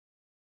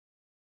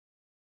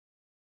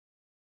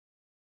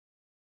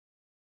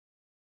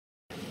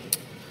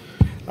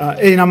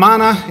Ina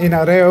mana,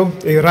 ina reo,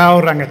 I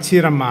rao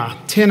rangatira ma.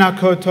 Tēnā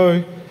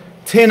koutou,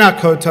 tēnā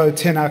koutou,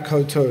 tēnā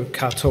koutou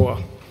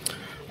katoa.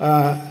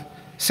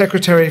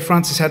 Secretary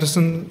Francis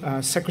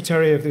Adamson,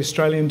 Secretary of the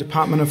Australian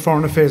Department of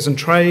Foreign Affairs and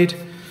Trade,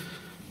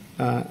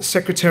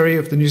 Secretary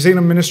of the New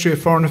Zealand Ministry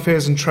of Foreign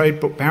Affairs and Trade,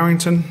 Brooke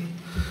Barrington,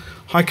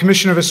 High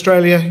Commissioner of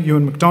Australia,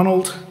 Ewan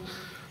MacDonald,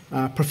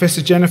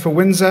 Professor Jennifer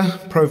Windsor,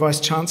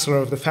 Pro-Vice-Chancellor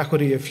of the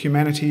Faculty of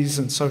Humanities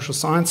and Social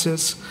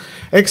Sciences,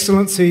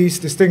 Excellencies,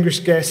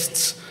 distinguished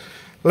guests,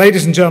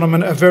 ladies and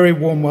gentlemen, a very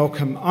warm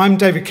welcome. I'm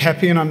David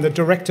Cappy and I'm the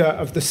Director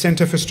of the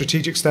Centre for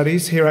Strategic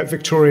Studies here at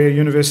Victoria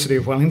University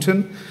of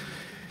Wellington.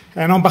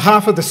 And on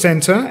behalf of the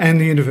Centre and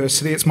the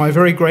University, it's my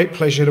very great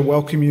pleasure to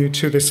welcome you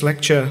to this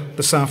lecture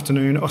this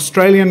afternoon,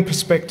 Australian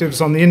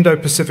Perspectives on the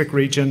Indo-Pacific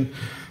Region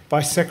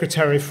by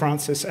Secretary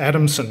Francis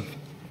Adamson.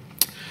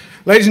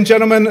 Ladies and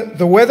gentlemen,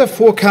 the weather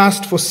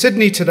forecast for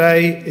Sydney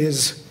today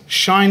is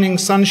shining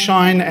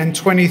sunshine and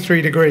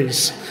 23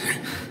 degrees.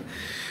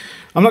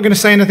 I'm not going to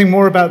say anything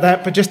more about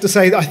that, but just to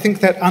say I think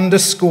that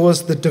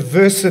underscores the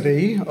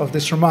diversity of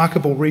this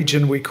remarkable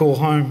region we call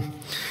home.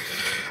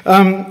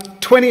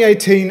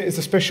 2018 is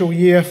a special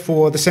year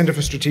for the Centre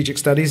for Strategic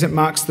Studies. It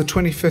marks the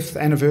 25th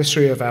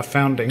anniversary of our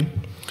founding.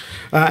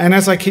 And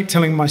as I keep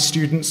telling my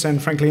students,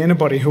 and frankly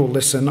anybody who will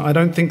listen, I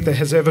don't think there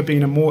has ever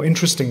been a more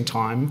interesting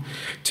time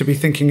to be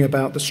thinking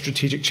about the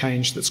strategic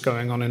change that's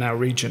going on in our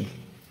region.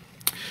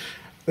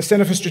 The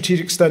Centre for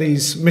Strategic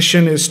Studies'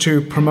 mission is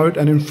to promote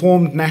an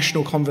informed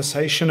national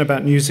conversation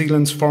about New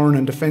Zealand's foreign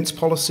and defence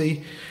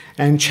policy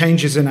and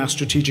changes in our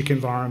strategic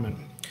environment.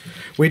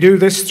 We do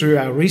this through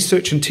our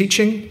research and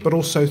teaching, but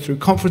also through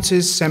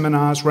conferences,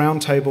 seminars,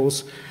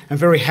 roundtables, and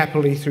very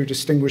happily through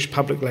distinguished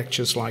public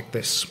lectures like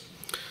this.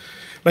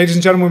 Ladies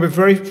and gentlemen, we're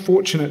very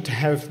fortunate to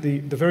have the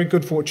very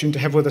good fortune to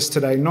have with us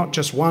today not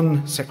just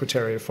one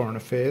Secretary of Foreign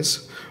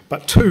Affairs,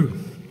 but two.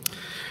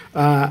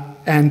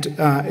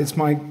 It's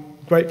my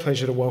great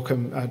pleasure to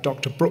welcome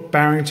Dr. Brooke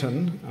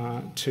Barrington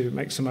to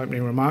make some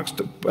opening remarks.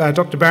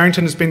 Dr.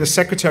 Barrington has been the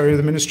Secretary of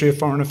the Ministry of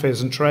Foreign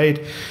Affairs and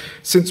Trade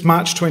since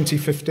March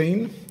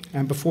 2015.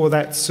 And before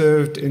that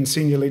served in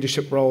senior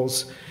leadership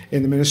roles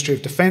in the Ministry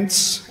of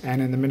Defence and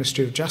in the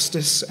Ministry of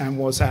Justice and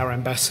was our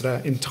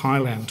ambassador in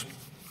Thailand.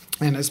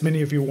 And as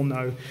many of you all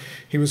know,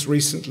 he was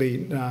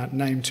recently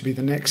named to be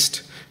the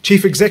next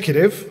Chief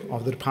Executive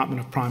of the Department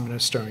of Prime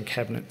Minister and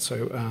Cabinet.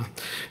 So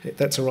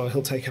that's a role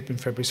he'll take up in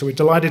February. So we're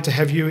delighted to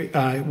have you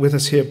with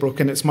us here, Brooke,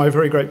 and it's my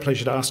very great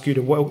pleasure to ask you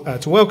to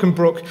welcome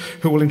Brooke,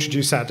 who will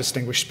introduce our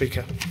distinguished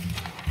speaker.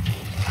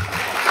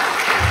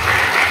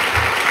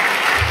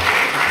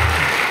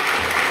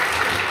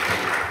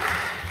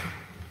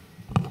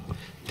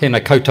 Tēnā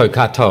koutou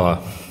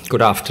katoa.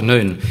 Good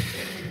afternoon.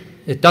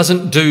 It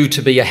doesn't do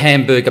to be a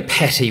hamburger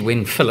patty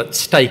when fillet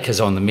steak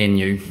is on the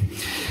menu.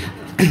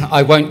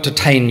 I won't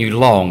detain you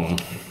long.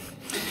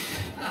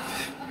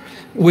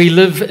 We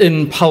live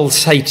in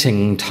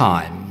pulsating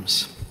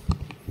times.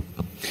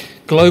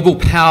 Global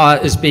power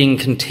is being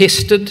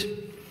contested.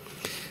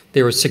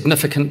 There is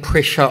significant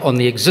pressure on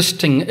the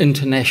existing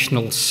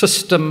international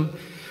system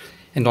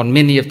and on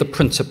many of the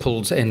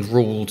principles and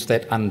rules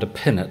that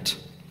underpin it.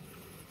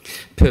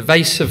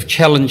 Pervasive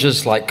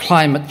challenges like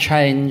climate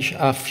change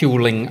are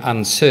fueling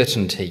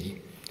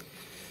uncertainty.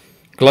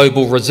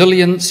 Global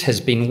resilience has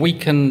been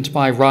weakened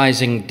by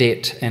rising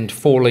debt and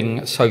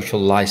falling social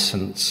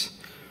licence.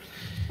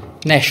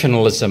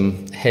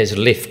 Nationalism has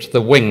left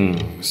the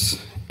wings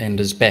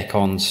and is back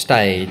on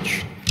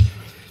stage.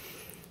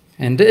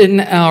 And in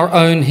our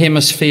own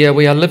hemisphere,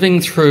 we are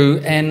living through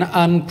an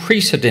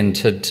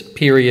unprecedented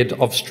period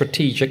of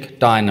strategic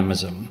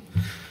dynamism,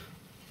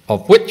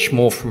 of which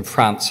more from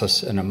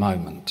Francis in a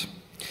moment.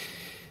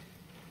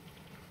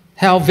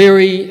 How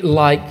very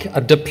like a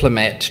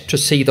diplomat to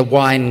see the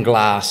wine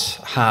glass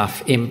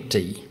half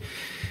empty,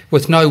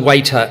 with no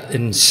waiter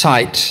in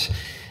sight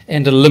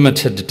and a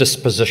limited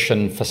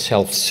disposition for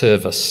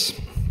self-service.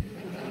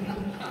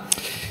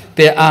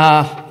 There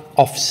are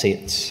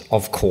offsets,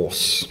 of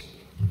course.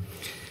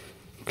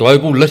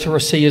 Global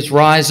literacy is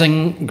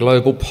rising,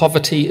 global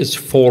poverty is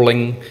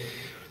falling,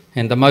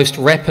 and the most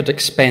rapid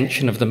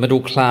expansion of the middle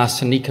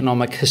class in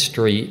economic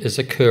history is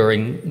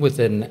occurring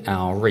within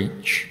our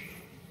reach.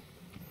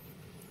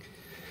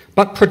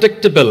 But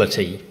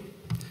predictability,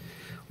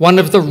 one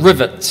of the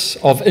rivets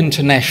of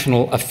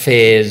international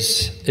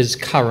affairs, is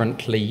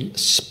currently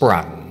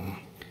sprung.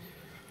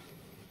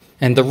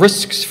 And the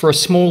risks for a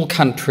small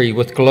country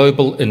with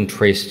global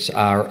interests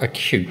are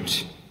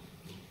acute.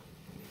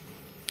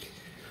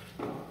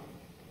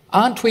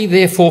 Aren't we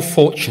therefore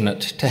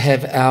fortunate to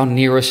have our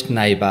nearest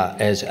neighbour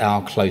as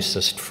our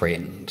closest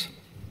friend?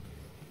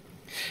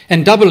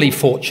 And doubly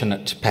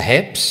fortunate,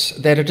 perhaps,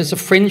 that it is a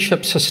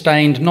friendship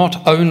sustained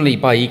not only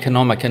by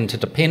economic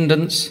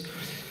interdependence,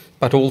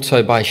 but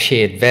also by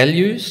shared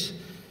values,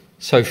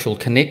 social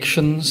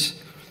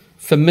connections,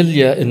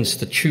 familiar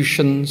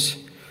institutions,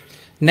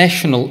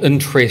 national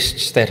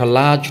interests that are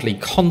largely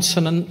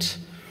consonant,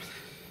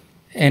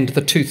 and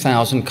the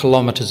 2,000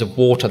 kilometres of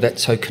water that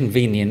so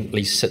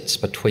conveniently sits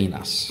between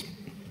us.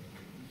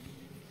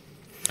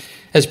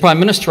 As Prime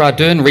Minister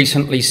Ardern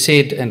recently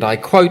said, and I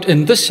quote,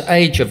 "In this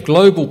age of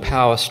global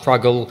power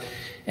struggle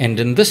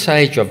and in this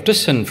age of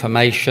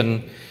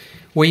disinformation,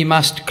 we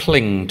must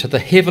cling to the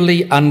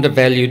heavily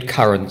undervalued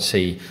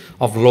currency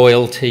of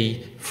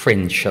loyalty,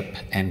 friendship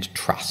and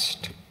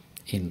trust."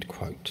 End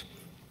quote.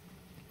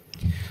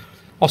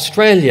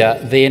 Australia,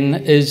 then,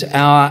 is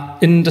our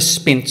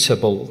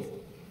indispensable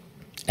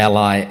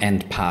ally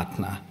and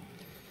partner.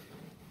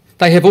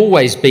 They have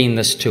always been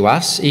this to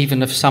us,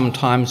 even if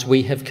sometimes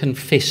we have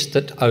confessed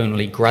it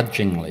only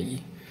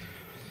grudgingly.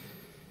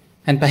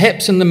 And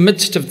perhaps in the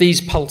midst of these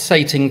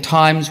pulsating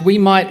times, we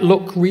might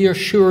look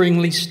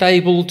reassuringly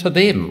stable to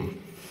them.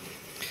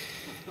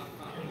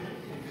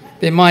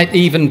 There might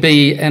even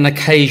be an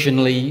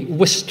occasionally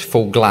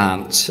wistful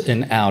glance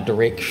in our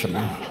direction.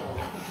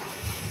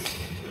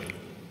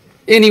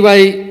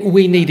 Anyway,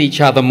 we need each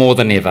other more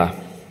than ever,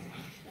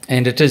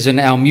 and it is in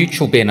our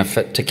mutual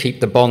benefit to keep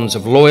the bonds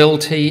of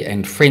loyalty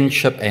and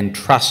friendship and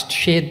trust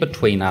shared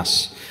between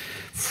us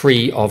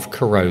free of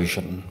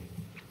corrosion.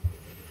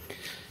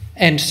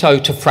 And so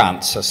to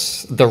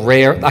Frances,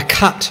 a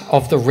cut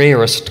of the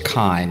rarest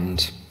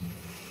kind.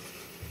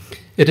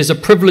 It is a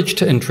privilege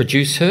to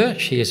introduce her.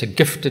 She is a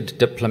gifted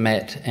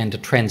diplomat and a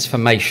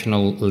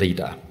transformational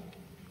leader.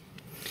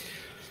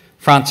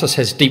 Frances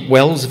has deep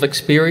wells of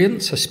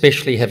experience,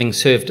 especially having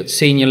served at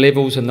senior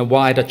levels in the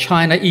wider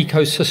China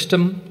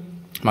ecosystem,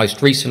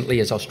 most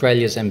recently as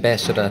Australia's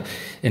ambassador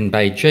in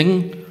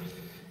Beijing,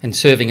 and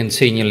serving in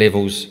senior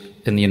levels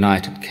in the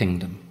United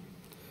Kingdom.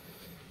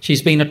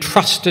 She's been a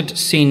trusted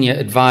senior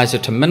advisor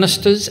to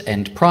ministers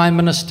and prime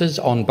ministers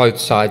on both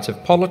sides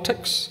of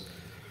politics.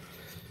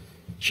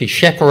 She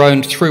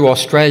chaperoned through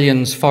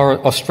Australia's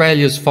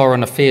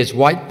Foreign Affairs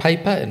White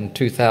Paper in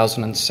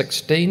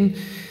 2016,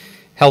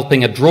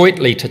 helping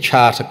adroitly to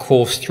chart a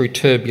course through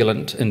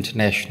turbulent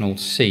international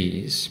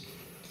seas.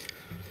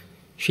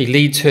 She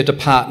leads her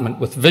department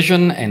with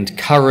vision and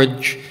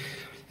courage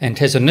and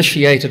has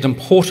initiated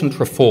important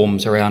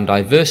reforms around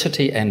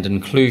diversity and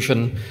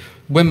inclusion,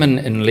 women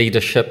in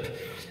leadership,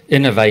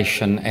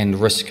 innovation and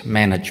risk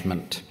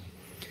management.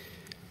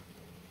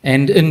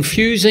 And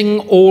infusing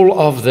all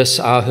of this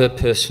are her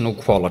personal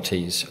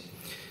qualities.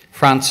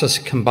 Frances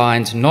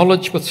combines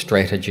knowledge with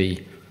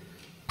strategy,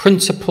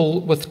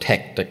 principle with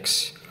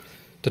tactics,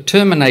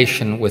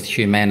 determination with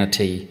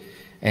humanity,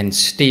 and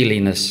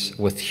steeliness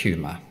with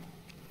humour.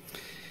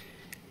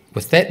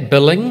 With that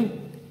billing,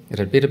 it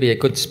had better be a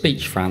good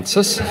speech,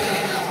 Frances.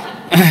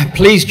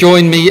 Please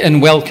join me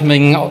in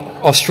welcoming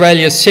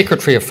Australia's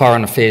Secretary of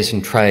Foreign Affairs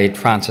and Trade,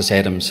 Frances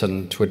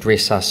Adamson, to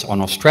address us on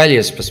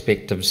Australia's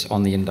perspectives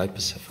on the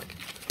Indo-Pacific.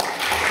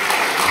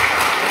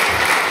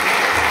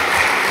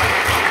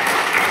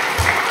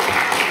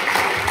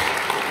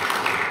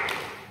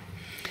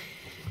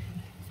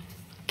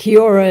 Kia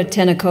ora,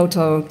 tēnā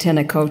koutou,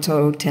 tēnā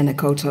koutou, tēnā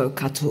koutou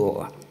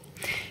katoa.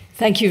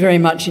 Thank you very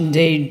much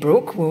indeed,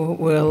 Brooke.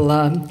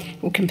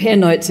 We'll compare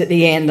notes at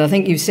the end. I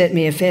think you've set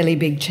me a fairly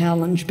big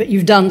challenge, but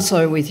you've done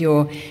so with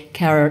your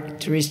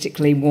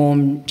characteristically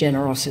warm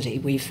generosity.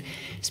 We've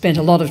spent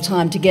a lot of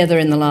time together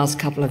in the last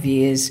couple of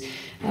years.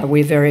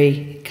 We're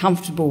very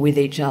comfortable with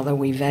each other.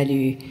 We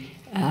value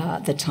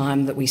the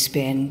time that we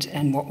spend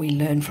and what we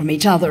learn from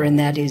each other, and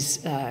that is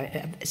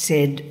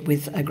said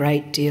with a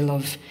great deal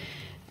of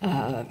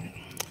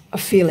a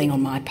feeling on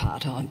my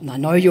part. I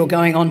know you're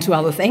going on to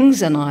other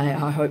things, and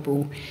I hope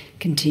we'll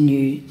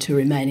continue to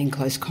remain in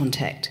close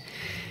contact.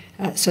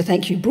 So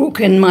thank you, Brooke,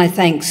 and my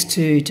thanks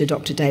to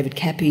Dr. David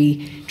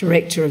Cappy,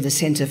 Director of the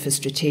Centre for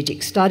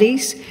Strategic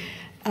Studies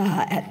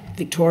at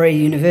Victoria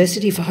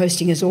University, for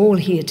hosting us all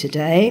here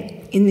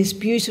today in this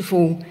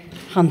beautiful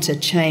Hunter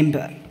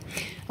Chamber.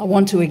 I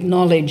want to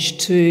acknowledge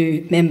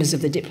two members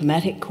of the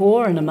Diplomatic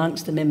Corps, and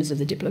amongst the members of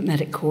the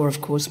Diplomatic Corps, of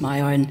course,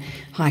 my own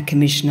High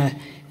Commissioner,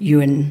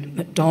 Ewan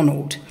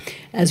MacDonald,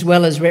 as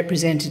well as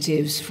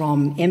representatives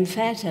from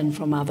MFAT and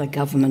from other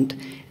government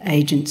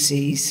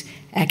agencies,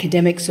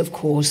 academics, of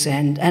course,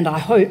 and I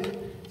hope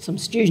some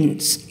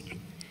students.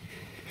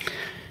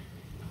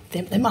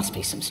 There must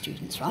be some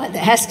students, right?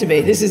 There has to be.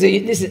 This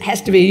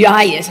has to be.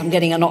 Yes, I'm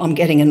getting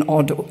an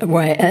odd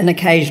way, an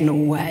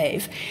occasional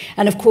wave,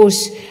 and of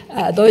course,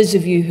 those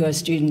of you who are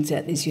students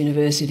at this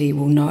university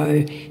will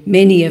know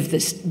many of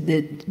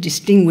the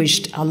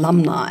distinguished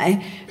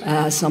alumni,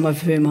 some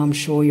of whom I'm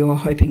sure you're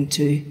hoping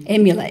to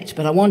emulate.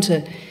 But I want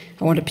to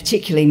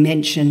particularly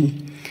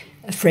mention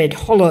Fred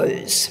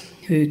Hollows,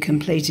 who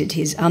completed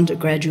his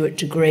undergraduate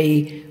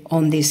degree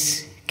on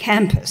this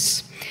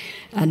campus.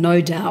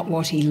 No doubt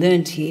what he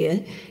learnt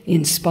here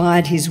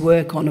inspired his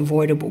work on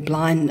avoidable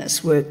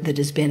blindness, work that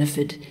has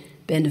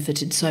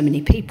benefited so many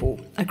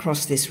people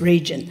across this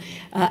region.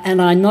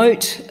 And I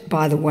note,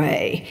 by the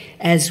way,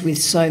 as with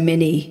so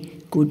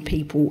many good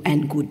people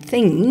and good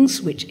things,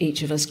 which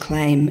each of us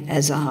claim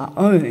as our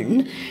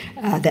own,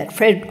 that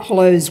Fred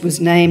Hollows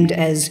was named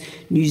as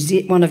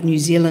one of New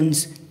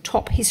Zealand's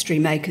top history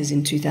makers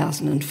in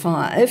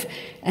 2005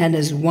 and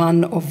as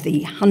one of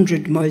the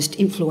 100 most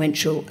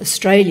influential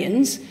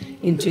Australians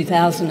in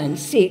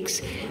 2006,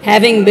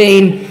 having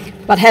been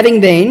but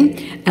having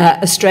been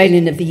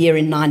Australian of the Year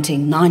in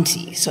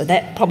 1990, so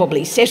that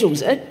probably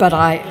settles it, but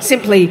I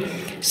simply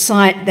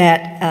cite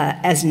that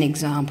as an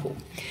example.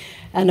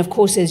 And of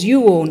course, as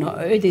you all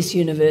know, this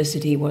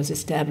university was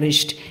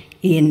established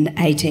in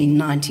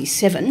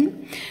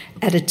 1897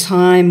 at a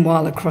time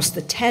while across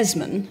the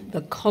Tasman,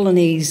 the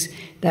colonies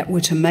that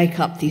were to make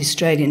up the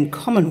Australian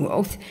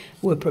Commonwealth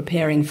were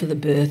preparing for the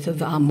birth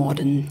of our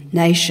modern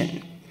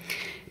nation.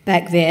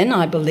 Back then,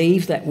 I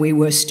believe that we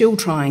were still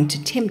trying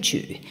to tempt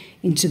you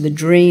into the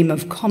dream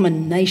of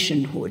common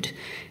nationhood,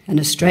 an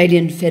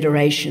Australian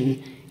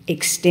federation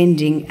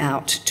extending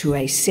out to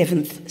a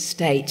seventh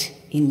state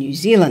in New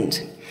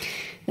Zealand.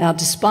 Now,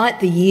 despite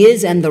the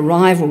years and the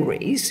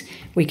rivalries,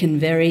 we can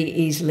very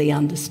easily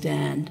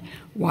understand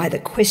why the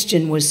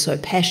question was so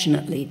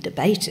passionately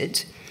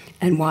debated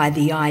and why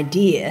the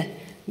idea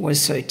was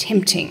so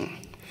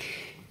tempting.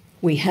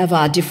 We have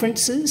our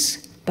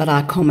differences, but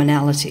our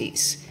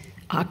commonalities,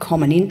 our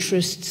common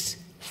interests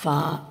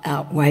far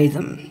outweigh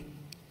them.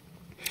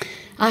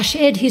 Our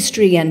shared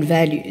history and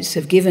values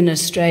have given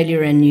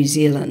Australia and New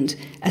Zealand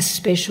a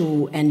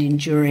special and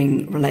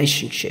enduring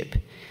relationship.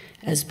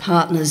 As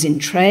partners in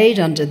trade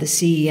under the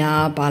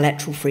CER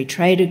Bilateral Free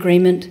Trade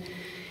Agreement,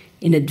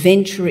 in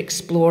adventure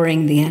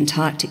exploring the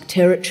Antarctic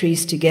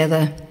territories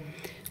together,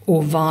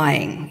 or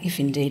vying, if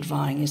indeed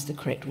vying is the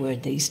correct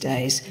word these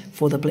days,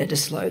 for the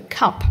Bledisloe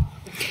Cup.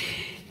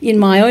 In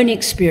my own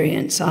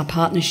experience, our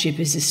partnership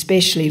is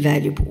especially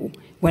valuable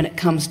when it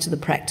comes to the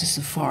practice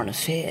of foreign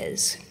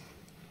affairs.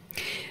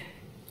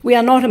 We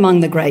are not among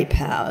the great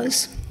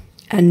powers,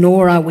 and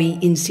nor are we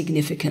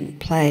insignificant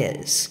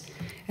players,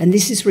 and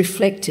this is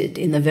reflected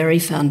in the very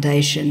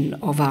foundation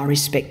of our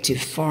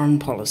respective foreign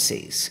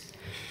policies.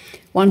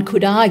 One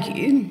could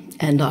argue,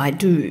 and I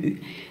do,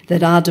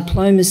 that our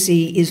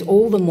diplomacy is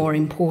all the more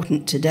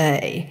important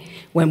today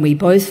when we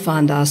both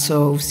find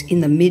ourselves in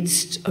the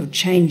midst of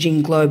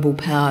changing global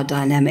power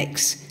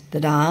dynamics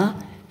that are,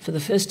 for the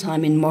first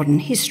time in modern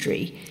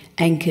history,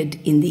 anchored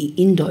in the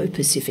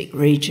Indo-Pacific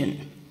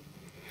region.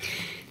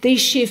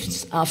 These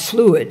shifts are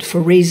fluid for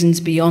reasons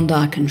beyond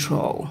our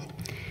control,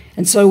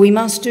 and so we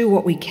must do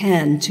what we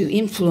can to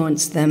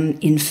influence them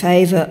in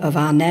favour of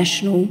our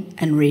national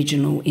and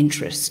regional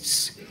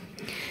interests.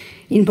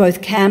 In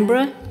both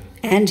Canberra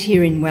and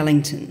here in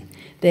Wellington,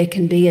 there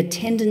can be a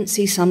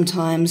tendency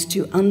sometimes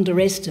to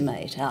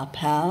underestimate our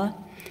power,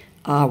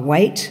 our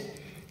weight,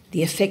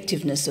 the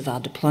effectiveness of our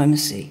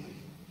diplomacy.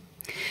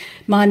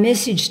 My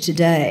message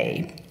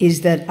today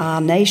is that a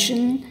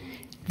nation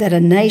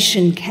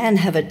can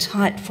have a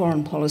tight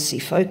foreign policy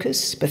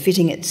focus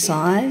befitting its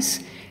size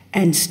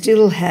and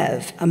still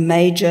have a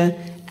major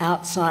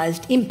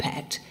outsized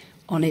impact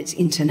on its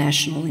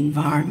international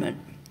environment.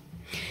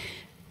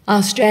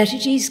 Our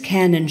strategies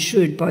can and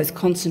should both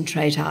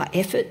concentrate our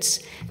efforts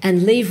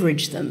and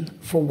leverage them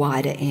for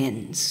wider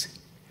ends.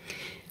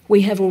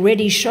 We have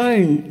already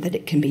shown that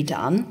it can be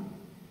done.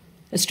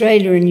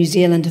 Australia and New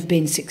Zealand have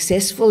been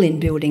successful in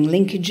building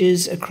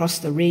linkages across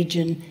the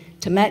region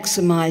to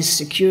maximise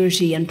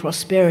security and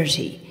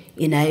prosperity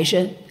in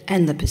Asia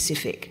and the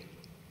Pacific.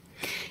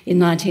 In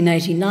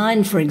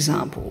 1989, for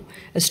example,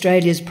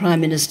 Australia's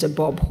Prime Minister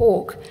Bob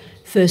Hawke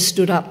first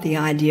stood up the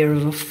idea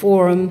of a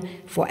Forum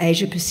for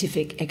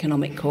Asia-Pacific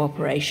Economic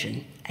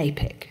Cooperation,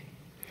 APEC.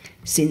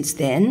 Since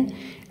then,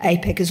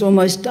 APEC has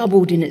almost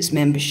doubled in its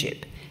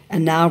membership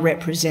and now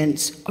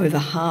represents over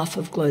half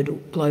of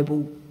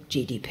global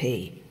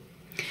GDP.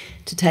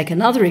 To take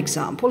another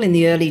example, in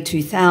the early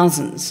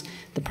 2000s,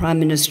 the Prime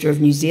Minister of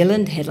New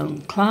Zealand,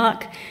 Helen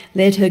Clark,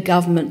 led her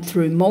government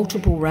through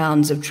multiple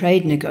rounds of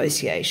trade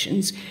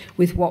negotiations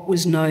with what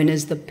was known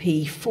as the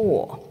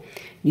P4,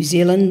 New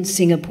Zealand,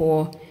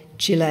 Singapore,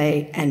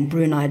 Chile and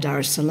Brunei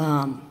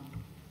Darussalam.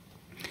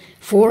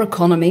 4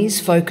 economies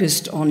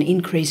focused on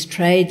increased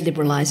trade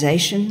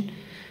liberalisation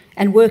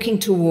and working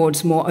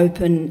towards more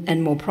open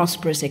and more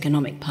prosperous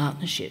economic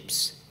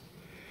partnerships.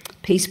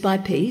 Piece by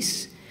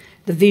piece,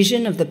 the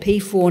vision of the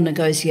P4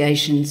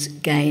 negotiations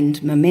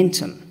gained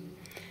momentum,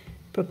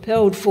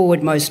 propelled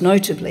forward most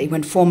notably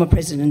when former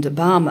President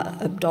Obama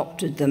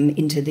adopted them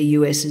into the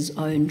US's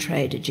own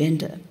trade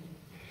agenda.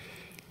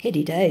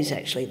 Heady days,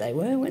 actually, they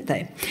were, weren't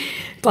they?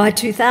 By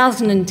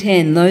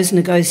 2010, those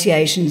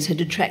negotiations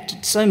had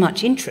attracted so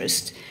much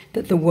interest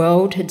that the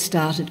world had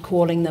started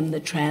calling them the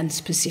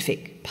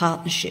Trans-Pacific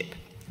Partnership.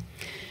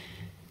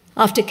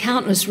 After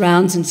countless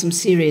rounds and some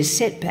serious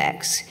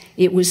setbacks,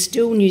 it was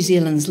still New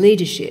Zealand's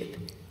leadership,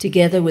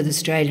 together with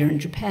Australia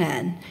and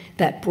Japan,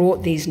 that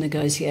brought these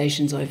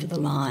negotiations over the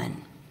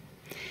line.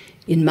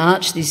 In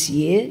March this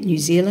year, New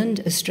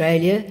Zealand,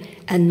 Australia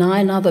and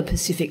 9 other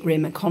Pacific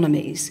Rim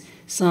economies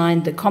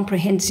signed the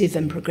Comprehensive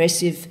and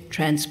Progressive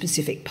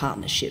Trans-Pacific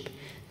Partnership,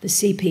 the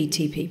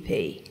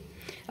CPTPP,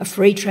 a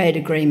free trade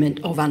agreement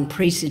of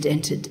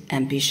unprecedented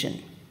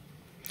ambition.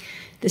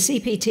 The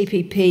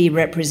CPTPP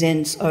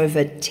represents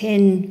over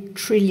 $10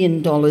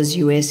 trillion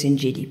US in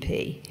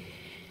GDP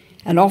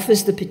and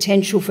offers the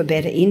potential for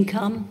better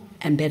income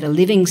and better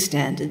living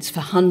standards for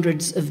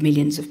hundreds of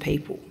millions of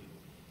people.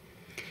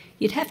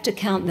 you'd have to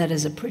count that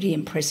as a pretty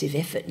impressive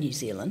effort, New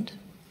Zealand.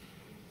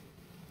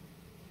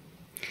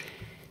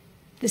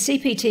 The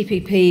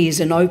CPTPP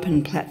is an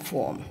open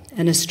platform,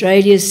 and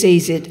Australia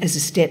sees it as a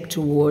step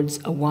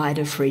towards a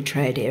wider free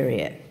trade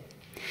area.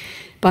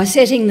 By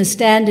setting the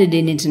standard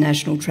in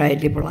international trade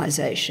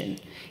liberalisation,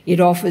 it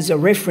offers a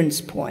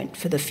reference point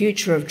for the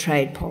future of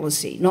trade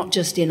policy, not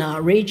just in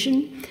our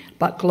region,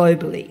 but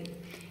globally,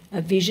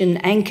 a vision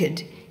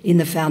anchored in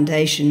the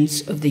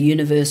foundations of the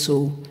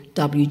universal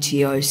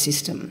WTO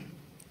system.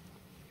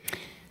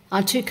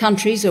 Our two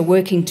countries are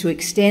working to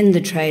extend the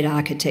trade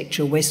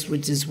architecture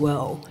westwards as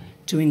well,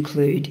 to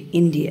include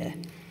India.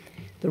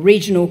 The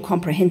Regional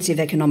Comprehensive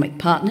Economic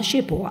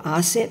Partnership, or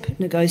RCEP,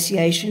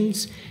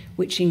 negotiations,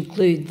 which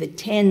include the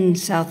 10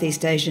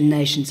 Southeast Asian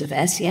nations of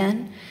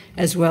ASEAN,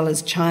 as well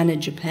as China,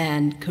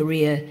 Japan,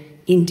 Korea,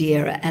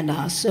 India, and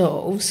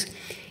ourselves,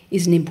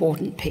 is an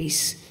important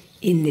piece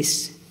in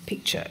this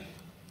picture.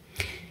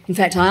 In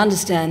fact, I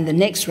understand the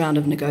next round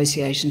of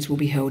negotiations will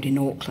be held in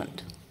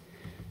Auckland.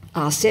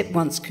 RCEP,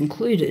 once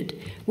concluded,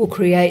 will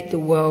create the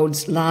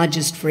world's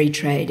largest free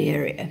trade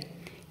area,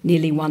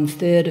 nearly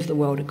 1/3 of the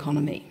world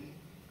economy.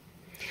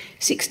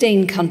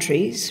 16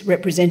 countries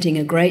representing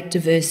a great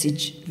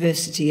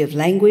diversity of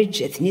language,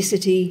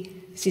 ethnicity,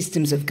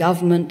 systems of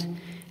government,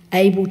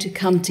 able to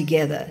come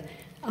together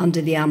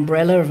under the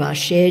umbrella of our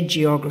shared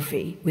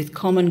geography with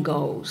common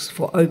goals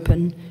for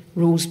open,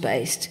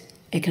 rules-based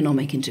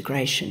economic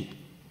integration.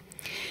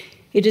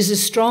 It is a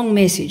strong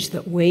message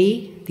that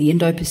we, the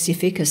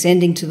Indo-Pacific, are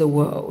sending to the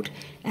world,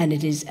 and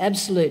it is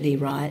absolutely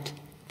right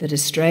that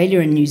Australia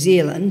and New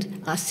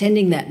Zealand are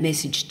sending that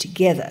message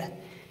together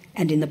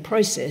and in the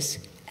process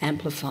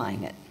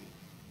amplifying it.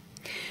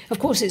 Of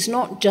course, it's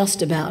not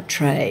just about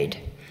trade.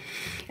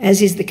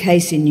 As is the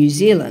case in New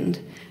Zealand,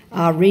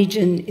 our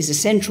region is a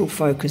central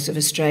focus of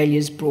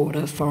Australia's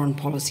broader foreign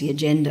policy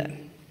agenda.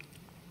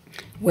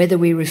 Whether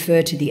we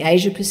refer to the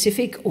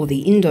Asia-Pacific or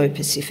the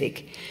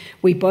Indo-Pacific,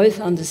 we both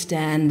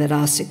understand that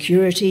our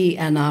security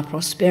and our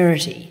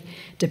prosperity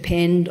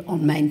depend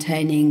on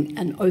maintaining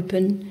an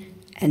open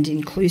and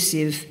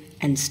inclusive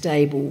and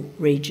stable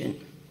region.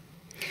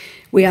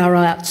 We are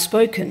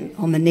outspoken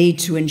on the need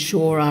to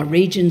ensure our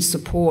region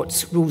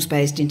supports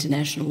rules-based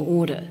international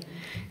order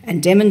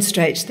and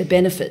demonstrates the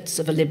benefits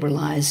of a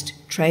liberalised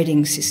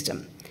trading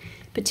system,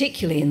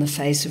 particularly in the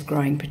face of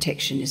growing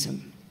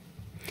protectionism.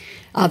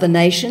 Other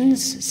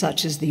nations,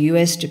 such as the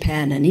US,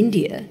 Japan and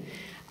India,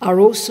 are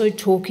also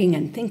talking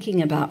and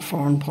thinking about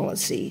foreign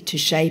policy to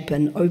shape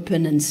an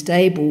open and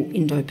stable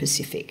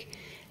Indo-Pacific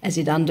as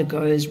it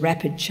undergoes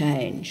rapid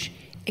change,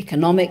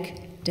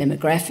 economic,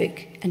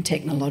 demographic and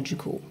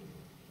technological.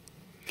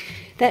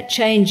 That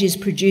change is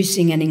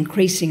producing an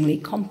increasingly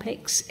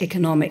complex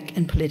economic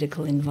and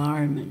political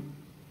environment.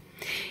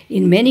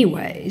 In many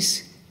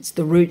ways, it's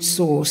the root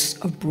source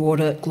of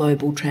broader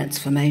global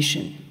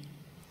transformation.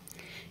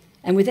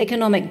 And with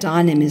economic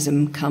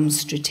dynamism comes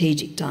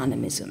strategic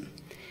dynamism.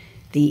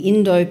 The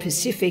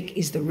Indo-Pacific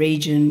is the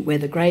region where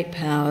the great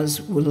powers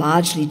will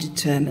largely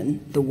determine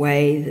the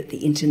way that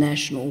the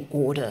international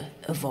order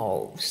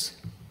evolves.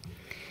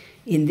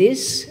 In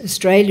this,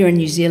 Australia and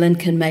New Zealand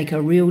can make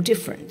a real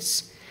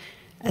difference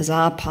as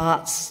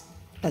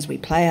we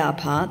play our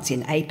parts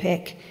in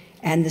APEC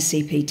and the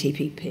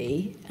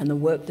CPTPP, and the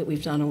work that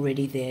we've done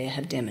already there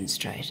have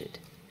demonstrated.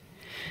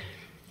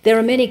 There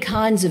are many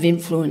kinds of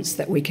influence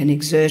that we can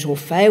exert or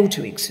fail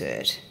to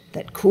exert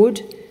that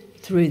could,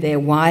 through their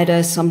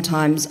wider,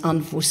 sometimes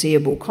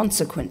unforeseeable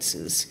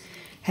consequences,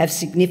 have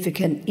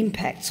significant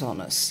impacts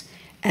on us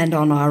and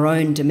on our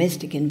own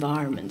domestic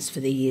environments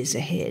for the years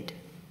ahead.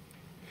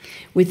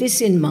 With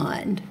this in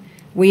mind,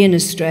 we in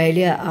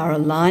Australia are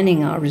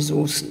aligning our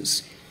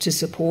resources to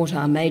support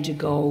our major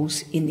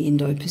goals in the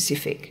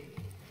Indo-Pacific.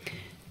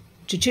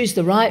 To choose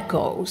the right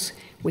goals,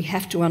 we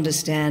have to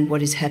understand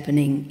what is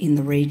happening in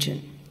the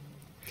region.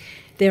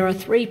 There are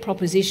 3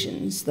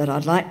 propositions that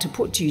I'd like to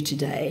put to you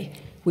today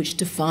which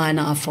define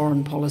our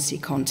foreign policy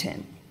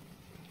content.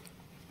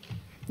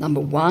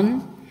 Number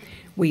 1,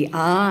 we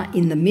are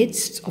in the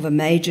midst of a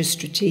major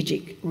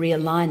strategic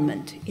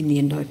realignment in the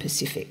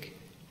Indo-Pacific.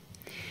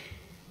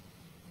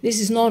 This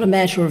is not a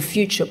matter of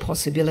future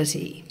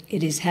possibility.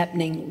 It is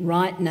happening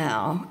right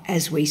now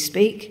as we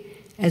speak,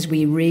 as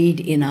we read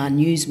in our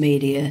news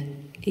media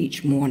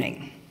each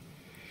morning.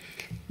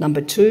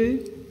 Number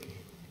 2,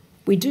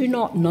 we do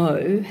not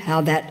know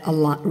how that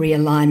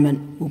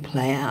realignment will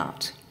play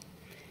out.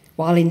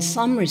 While in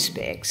some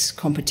respects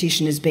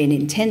competition has been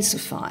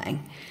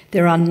intensifying,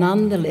 there are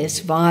nonetheless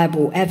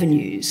viable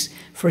avenues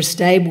for a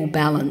stable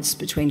balance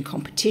between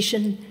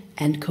competition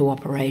and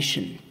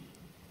cooperation.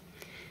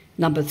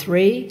 Number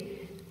 3,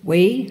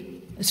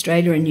 we,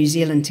 Australia and New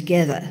Zealand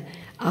together,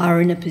 are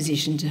in a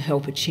position to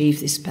help achieve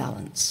this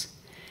balance.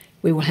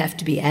 We will have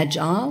to be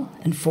agile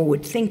and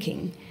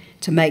forward-thinking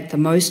to make the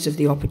most of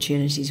the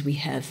opportunities we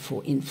have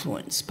for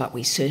influence, but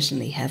we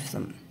certainly have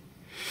them.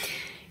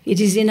 It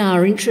is in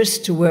our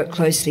interest to work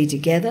closely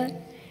together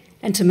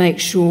and to make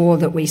sure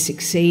that we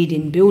succeed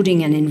in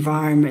building an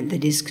environment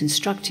that is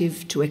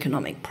constructive to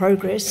economic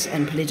progress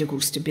and political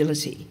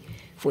stability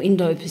for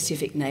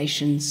Indo-Pacific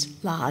nations,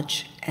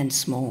 large and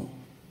small.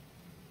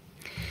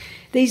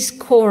 These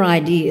core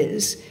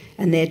ideas,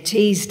 and they're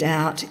teased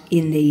out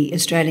in the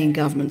Australian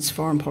Government's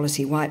Foreign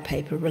Policy White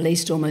Paper,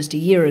 released almost a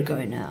year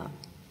ago now.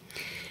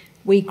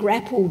 We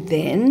grappled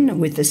then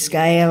with the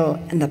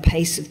scale and the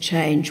pace of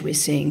change we're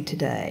seeing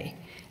today,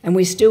 and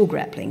we're still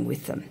grappling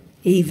with them,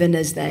 even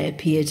as they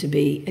appear to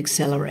be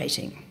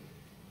accelerating.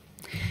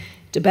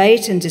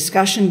 Debate and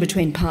discussion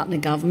between partner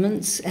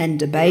governments and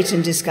debate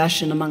and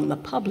discussion among the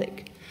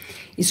public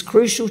is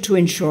crucial to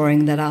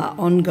ensuring that our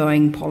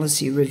ongoing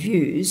policy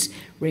reviews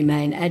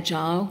remain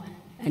agile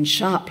and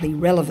sharply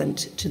relevant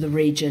to the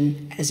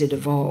region as it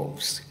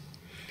evolves.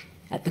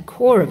 At the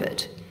core of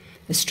it,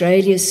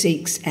 Australia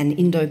seeks an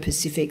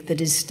Indo-Pacific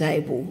that is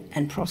stable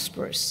and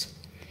prosperous.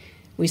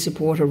 We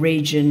support a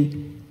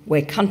region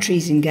where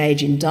countries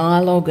engage in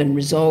dialogue and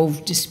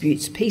resolve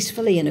disputes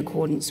peacefully in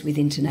accordance with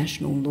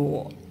international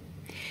law,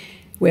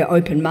 where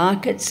open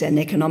markets and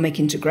economic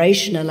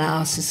integration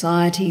allow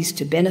societies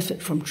to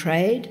benefit from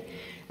trade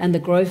and the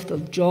growth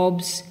of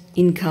jobs,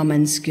 income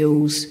and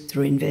skills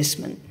through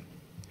investment,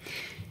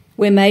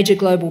 where major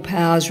global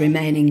powers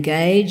remain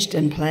engaged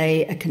and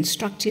play a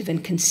constructive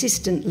and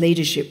consistent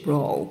leadership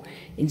role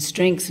in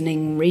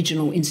strengthening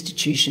regional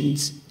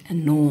institutions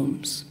and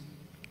norms.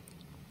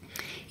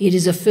 It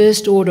is a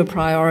first-order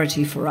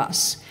priority for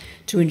us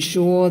to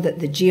ensure that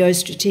the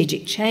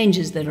geostrategic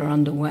changes that are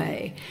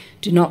underway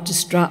do not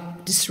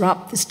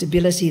disrupt the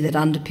stability that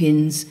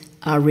underpins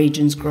our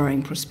region's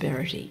growing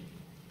prosperity.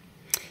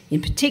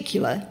 In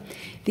particular,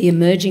 the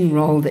emerging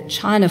role that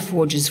China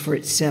forges for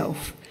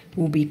itself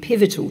will be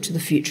pivotal to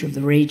the future of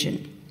the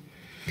region.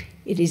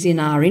 It is in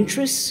our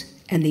interests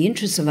and the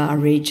interests of our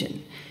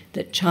region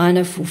that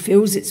China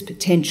fulfills its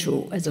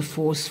potential as a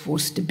force for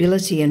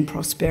stability and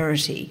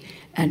prosperity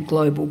and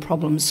global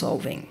problem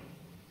solving.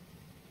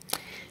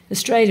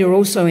 Australia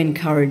also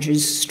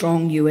encourages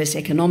strong US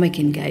economic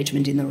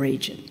engagement in the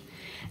region,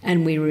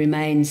 and we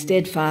remain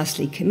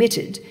steadfastly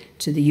committed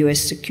to the US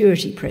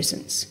security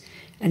presence,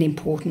 an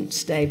important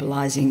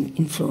stabilising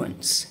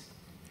influence.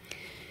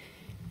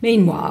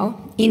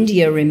 Meanwhile,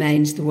 India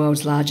remains the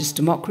world's largest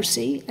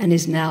democracy and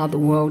is now the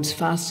world's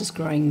fastest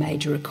growing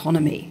major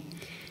economy.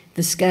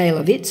 The scale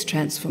of its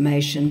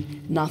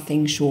transformation,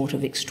 nothing short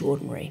of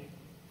extraordinary.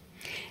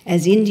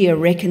 As India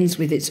reckons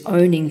with its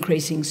own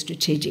increasing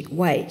strategic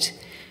weight,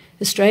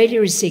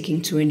 Australia is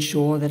seeking to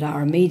ensure that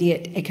our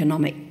immediate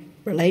economic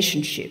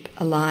relationship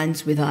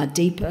aligns with our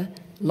deeper,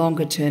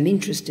 longer-term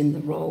interest in the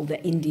role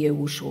that India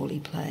will surely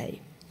play.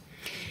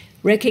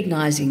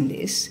 Recognising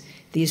this,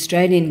 the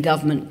Australian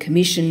Government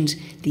commissioned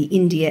the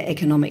India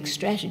Economic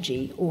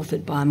Strategy,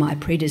 authored by my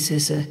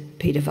predecessor,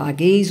 Peter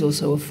Varghese,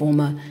 also a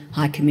former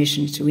High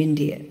Commissioner to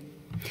India.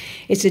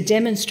 It's a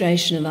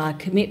demonstration of our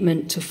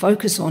commitment to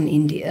focus on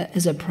India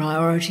as a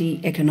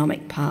priority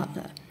economic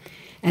partner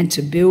and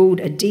to build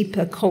a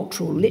deeper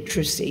cultural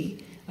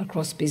literacy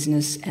across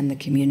business and the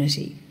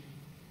community.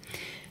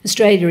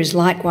 Australia is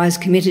likewise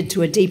committed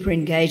to a deeper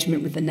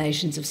engagement with the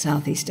nations of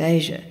Southeast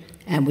Asia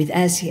and with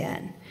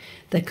ASEAN,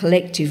 the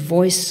collective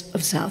voice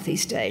of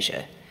Southeast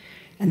Asia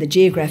and the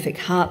geographic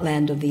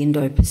heartland of the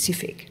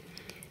Indo-Pacific,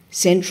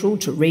 central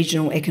to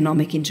regional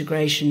economic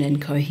integration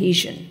and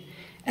cohesion,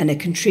 and a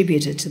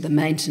contributor to the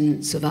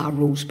maintenance of our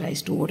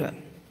rules-based order.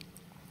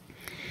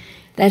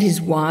 That is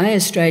why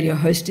Australia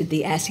hosted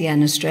the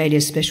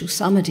ASEAN-Australia Special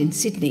Summit in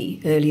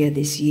Sydney earlier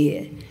this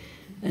year,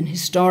 an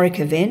historic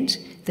event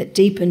that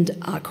deepened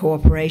our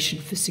cooperation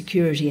for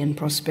security and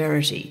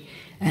prosperity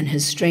and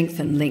has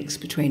strengthened links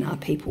between our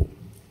people.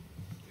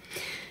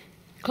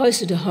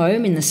 Closer to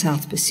home in the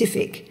South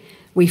Pacific,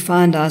 we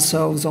find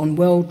ourselves on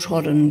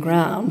well-trodden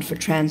ground for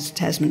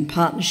trans-Tasman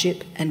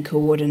partnership and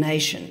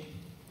coordination.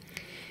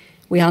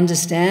 We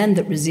understand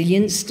that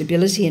resilience,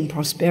 stability and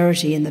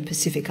prosperity in the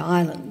Pacific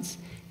Islands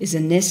is a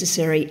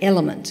necessary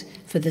element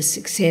for the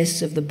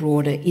success of the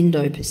broader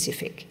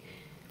Indo-Pacific.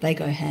 They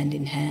go hand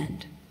in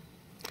hand.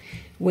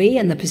 We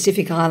and the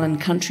Pacific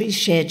Island countries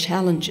share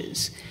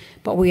challenges,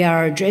 but we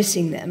are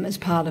addressing them as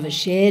part of a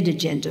shared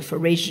agenda for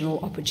regional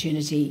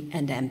opportunity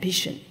and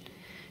ambition,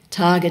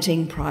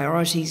 targeting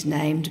priorities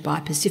named by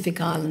Pacific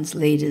Islands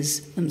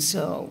leaders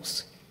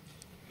themselves.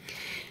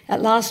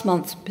 At last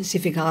month's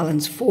Pacific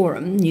Islands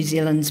Forum, New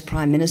Zealand's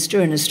Prime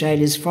Minister and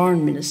Australia's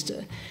Foreign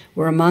Minister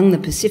were among the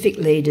Pacific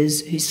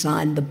leaders who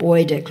signed the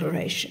Boy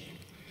Declaration.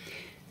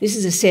 This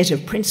is a set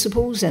of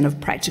principles and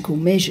of practical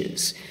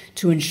measures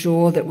to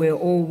ensure that we're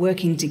all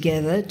working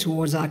together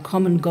towards our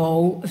common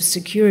goal of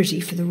security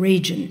for the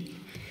region,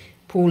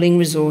 pooling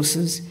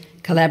resources,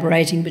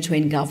 collaborating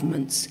between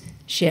governments,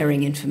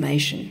 sharing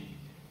information.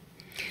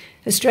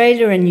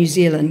 Australia and New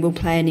Zealand will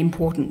play an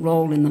important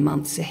role in the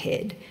months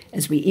ahead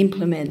as we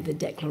implement the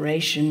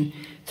declaration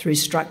through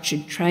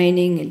structured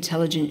training,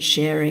 intelligence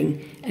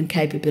sharing and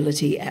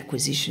capability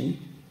acquisition.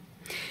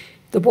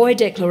 The Boy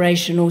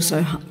Declaration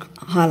also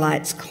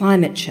highlights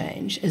climate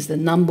change as the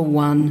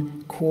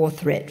 #1 core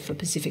threat for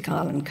Pacific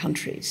Island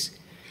countries.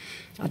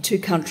 Our two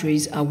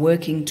countries are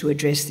working to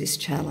address this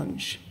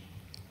challenge.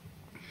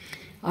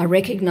 I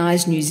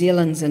recognise New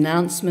Zealand's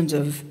announcement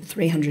of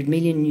 300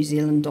 million New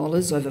Zealand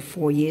dollars over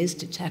 4 years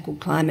to tackle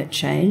climate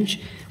change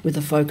with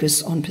a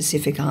focus on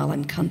Pacific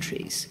Island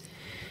countries.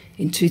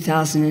 In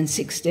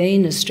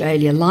 2016,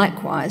 Australia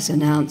likewise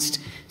announced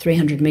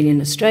 300 million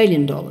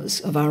Australian dollars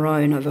of our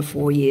own over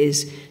 4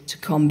 years to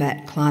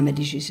combat climate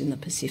issues in the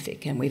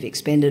Pacific, and we've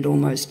expended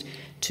almost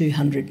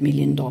 $200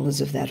 million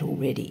of that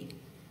already.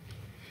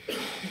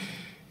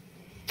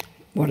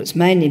 What it's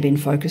mainly been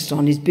focused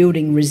on is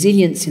building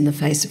resilience in the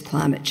face of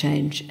climate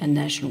change and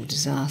national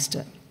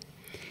disaster.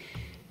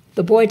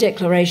 The Boy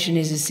Declaration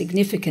is a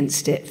significant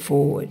step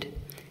forward.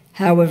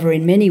 However,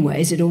 in many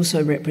ways, it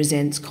also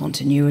represents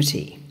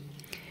continuity.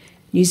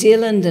 New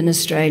Zealand and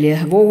Australia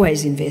have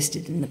always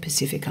invested in the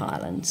Pacific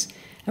Islands,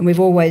 and we've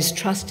always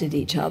trusted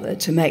each other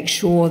to make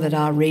sure that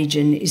our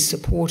region is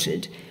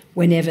supported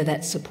whenever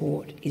that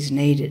support is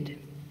needed.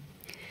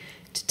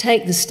 To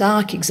take the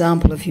stark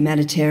example of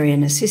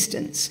humanitarian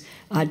assistance,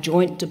 our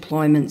joint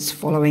deployments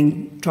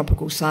following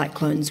tropical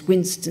cyclones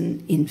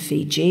Winston in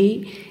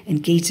Fiji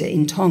and Gita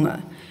in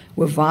Tonga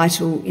were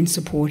vital in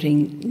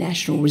supporting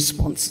national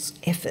response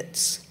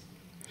efforts.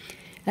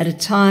 At a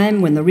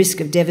time when the risk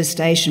of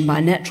devastation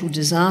by natural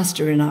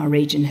disaster in our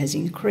region has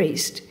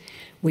increased,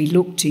 we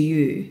look to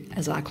you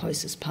as our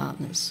closest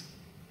partners.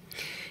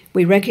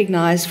 We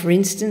recognise, for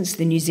instance,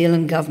 the New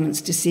Zealand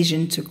government's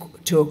decision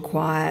to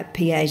acquire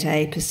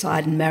P-8A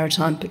Poseidon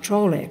maritime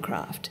patrol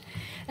aircraft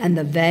and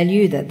the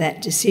value that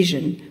that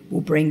decision will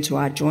bring to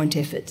our joint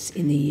efforts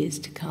in the years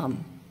to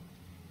come.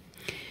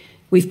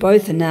 We've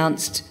both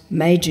announced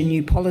major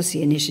new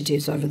policy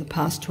initiatives over the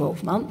past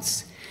 12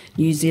 months,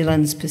 New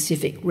Zealand's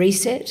Pacific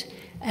Reset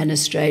and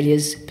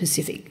Australia's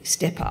Pacific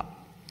Step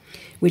Up,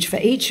 which for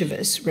each of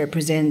us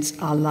represents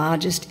our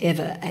largest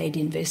ever aid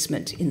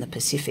investment in the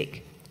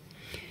Pacific.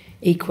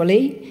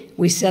 Equally,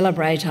 we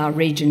celebrate our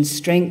region's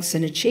strengths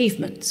and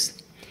achievements.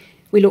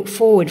 We look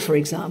forward, for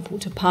example,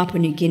 to Papua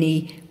New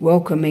Guinea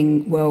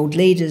welcoming world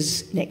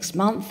leaders next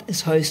month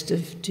as host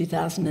of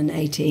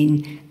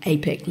 2018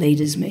 APEC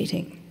Leaders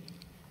Meeting.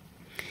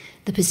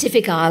 The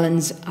Pacific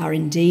Islands are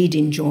indeed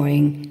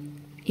enjoying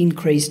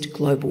increased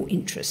global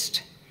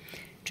interest.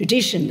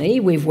 Traditionally,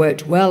 we've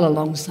worked well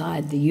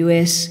alongside the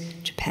US,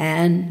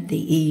 Japan, the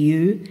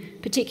EU,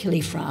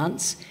 particularly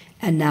France,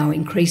 and now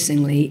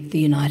increasingly the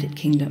United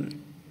Kingdom.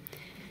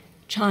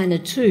 China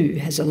too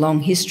has a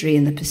long history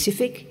in the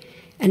Pacific,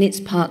 and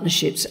its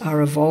partnerships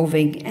are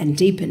evolving and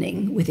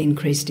deepening with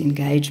increased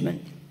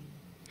engagement.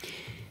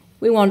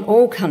 We want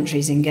all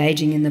countries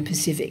engaging in the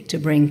Pacific to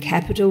bring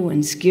capital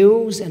and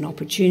skills and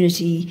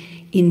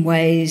opportunity in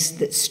ways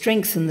that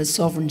strengthen the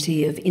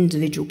sovereignty of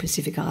individual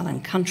Pacific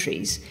Island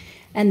countries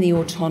and the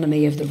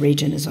autonomy of the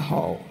region as a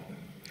whole.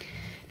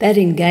 That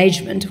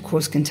engagement, of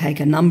course, can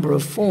take a number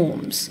of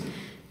forms.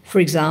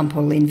 For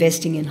example,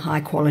 investing in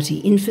high-quality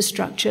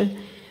infrastructure,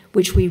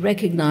 which we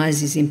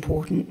recognise is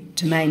important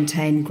to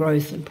maintain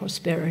growth and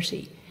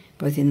prosperity,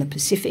 both in the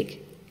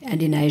Pacific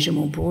and in Asia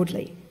more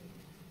broadly.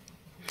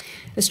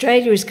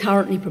 Australia is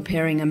currently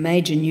preparing a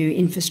major new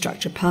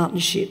infrastructure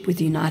partnership with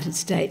the United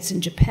States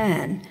and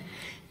Japan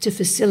to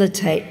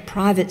facilitate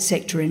private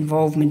sector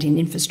involvement in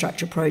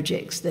infrastructure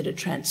projects that are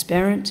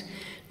transparent,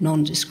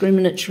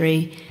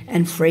 non-discriminatory,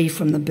 and free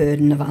from the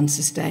burden of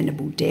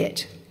unsustainable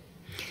debt.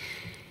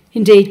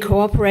 Indeed,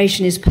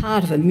 cooperation is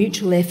part of a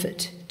mutual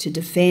effort to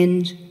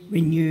defend,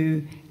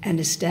 renew, and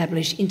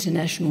establish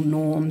international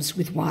norms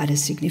with wider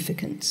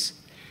significance.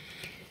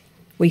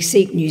 We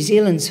seek New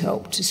Zealand's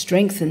help to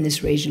strengthen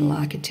this regional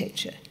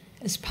architecture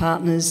as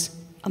partners,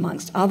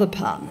 amongst other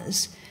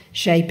partners,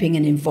 shaping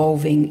an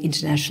evolving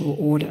international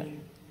order.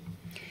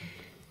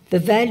 The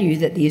value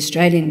that the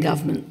Australian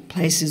government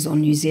places on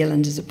New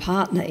Zealand as a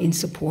partner in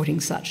supporting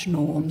such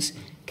norms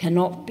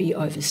cannot be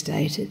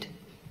overstated.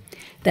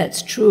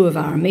 That's true of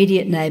our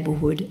immediate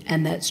neighbourhood,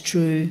 and that's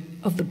true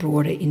of the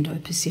broader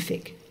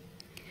Indo-Pacific.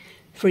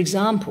 For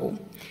example,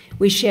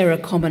 we share a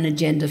common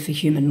agenda for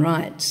human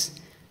rights,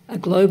 a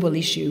global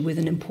issue with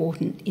an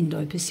important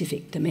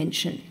Indo-Pacific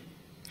dimension.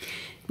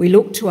 We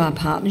look to our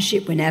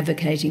partnership when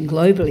advocating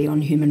globally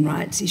on human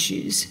rights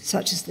issues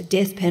such as the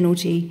death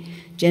penalty,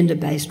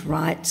 gender-based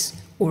rights,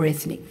 or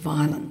ethnic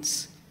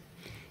violence.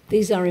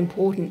 These are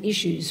important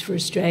issues for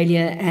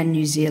Australia and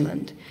New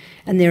Zealand,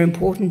 and they're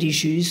important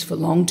issues for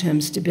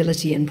long-term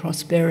stability and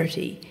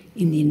prosperity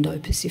in the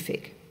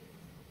Indo-Pacific.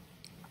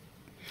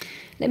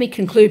 Let me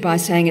conclude by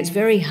saying it's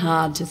very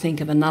hard to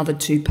think of another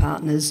two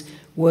partners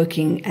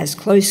working as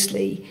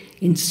closely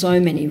in so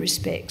many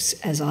respects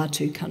as our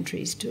two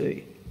countries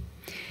do.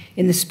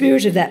 In the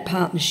spirit of that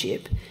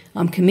partnership,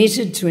 I'm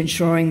committed to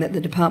ensuring that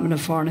the Department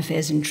of Foreign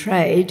Affairs and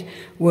Trade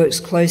works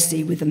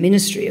closely with the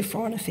Ministry of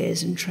Foreign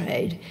Affairs and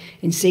Trade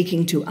in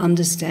seeking to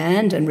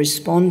understand and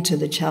respond to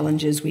the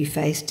challenges we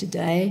face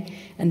today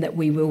and that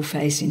we will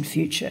face in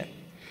future.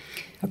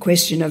 A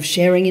question of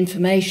sharing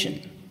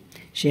information,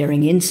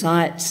 sharing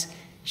insights,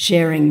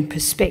 sharing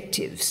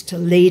perspectives to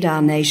lead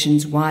our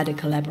nation's wider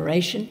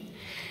collaboration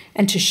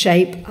and to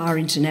shape our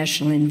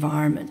international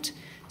environment,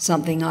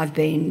 something I've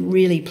been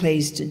really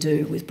pleased to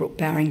do with Brooke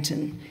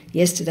Barrington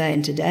yesterday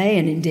and today,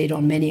 and indeed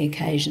on many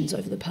occasions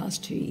over the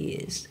past 2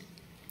 years.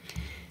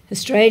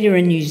 Australia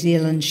and New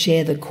Zealand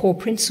share the core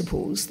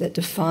principles that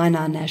define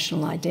our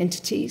national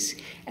identities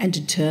and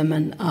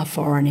determine our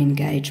foreign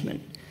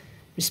engagement: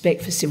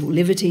 respect for civil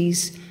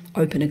liberties,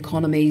 open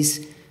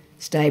economies,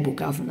 stable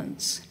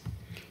governance.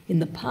 In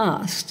the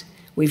past,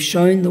 we've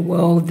shown the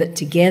world that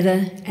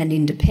together and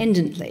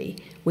independently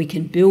we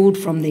can build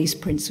from these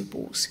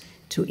principles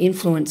to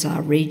influence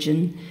our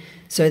region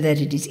so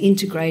that it is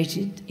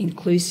integrated,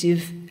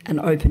 inclusive and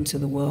open to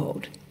the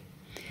world.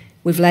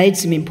 We've laid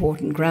some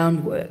important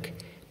groundwork,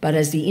 but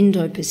as the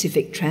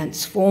Indo-Pacific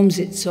transforms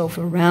itself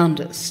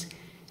around us,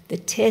 the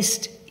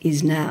test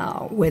is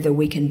now whether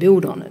we can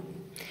build on it,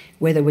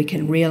 whether we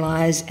can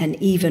realise an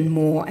even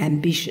more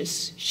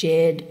ambitious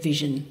shared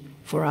vision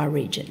for our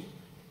region.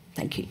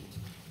 Thank you.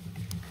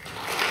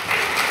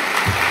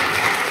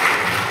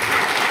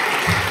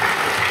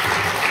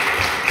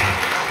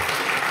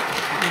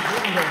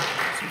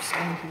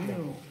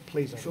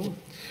 Please. Sure.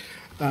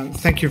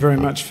 Thank you very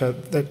much for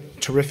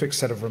that terrific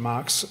set of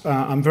remarks.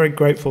 I'm very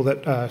grateful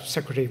that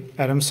Secretary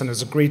Adamson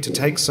has agreed to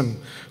take some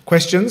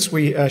questions.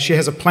 She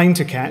has a plane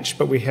to catch,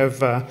 but we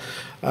have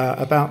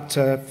about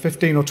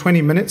 15 or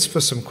 20 minutes for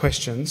some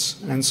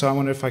questions. And so I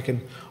wonder if I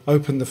can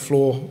open the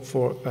floor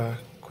for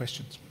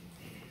questions.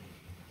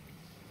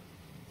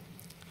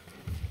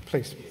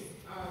 Please.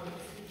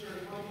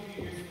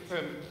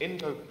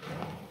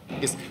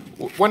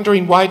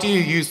 Wondering why do you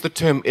use the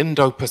term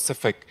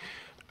Indo-Pacific?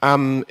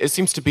 It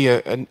seems to be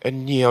a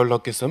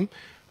neologism.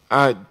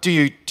 Do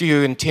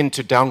you intend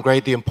to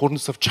downgrade the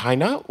importance of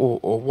China,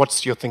 or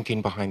what's your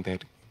thinking behind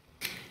that?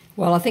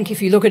 Well, I think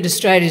if you look at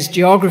Australia's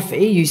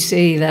geography, you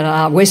see that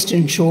our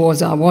western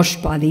shores are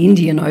washed by the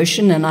Indian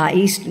Ocean and our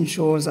eastern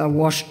shores are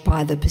washed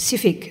by the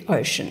Pacific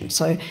Ocean.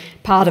 So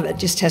part of it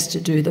just has to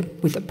do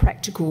with the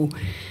practical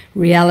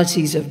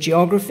realities of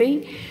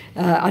geography.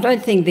 I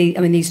don't think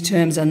these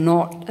terms are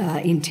not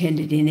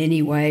intended in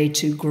any way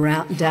to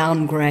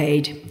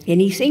downgrade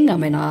anything. I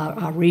mean,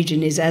 our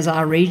region is as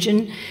our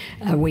region.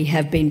 We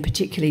have been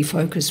particularly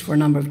focused for a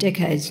number of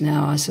decades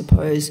now, I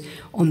suppose,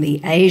 on the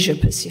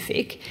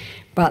Asia-Pacific.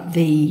 But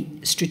the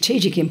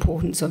strategic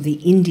importance of the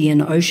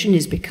Indian Ocean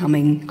is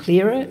becoming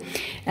clearer.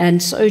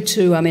 And so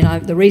too,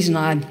 the reason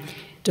I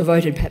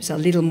devoted perhaps a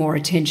little more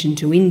attention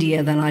to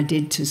India than I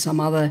did to some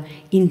other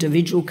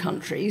individual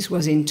countries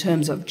was in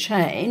terms of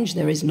change.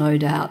 There is no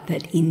doubt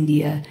that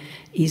India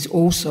is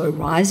also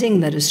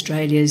rising, that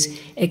Australia's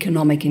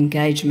economic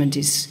engagement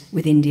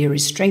with India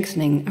is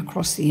strengthening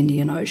across the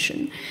Indian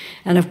Ocean.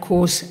 And of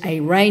course, a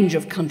range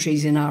of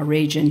countries in our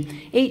region,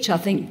 each I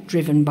think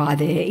driven by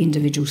their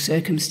individual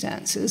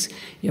circumstances,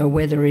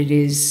 whether it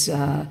is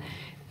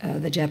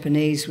the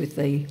Japanese with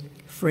the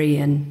free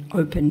and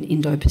open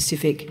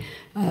Indo-Pacific.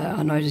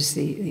 I notice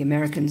the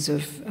Americans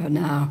have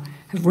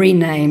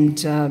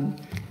renamed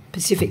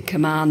Pacific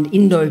Command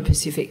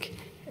Indo-Pacific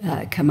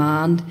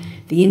Command.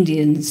 The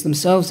Indians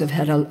themselves have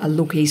had a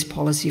look east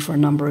policy for a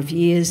number of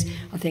years.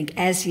 I think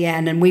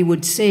ASEAN, and we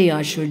would see,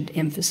 I should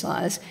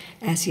emphasise,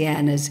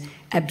 ASEAN as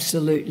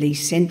absolutely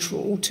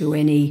central to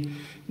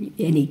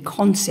any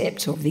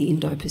concept of the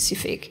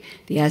Indo-Pacific.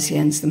 The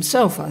ASEANs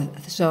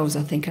themselves,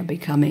 I think, are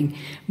becoming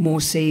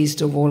more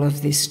seized of all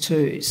of this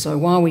too. So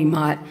while we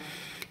might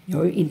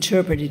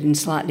interpret it in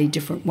slightly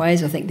different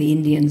ways, I think the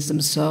Indians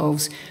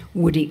themselves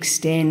would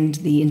extend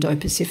the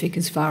Indo-Pacific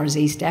as far as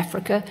East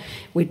Africa.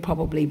 We'd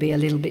probably be a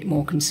little bit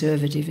more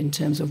conservative in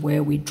terms of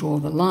where we draw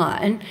the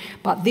line.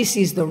 But this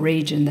is the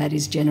region that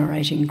is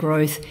generating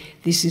growth.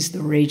 This is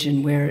the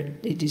region where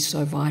it is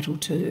so vital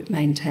to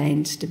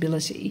maintain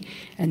stability.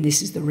 And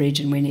this is the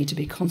region we need to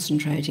be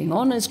concentrating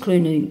on,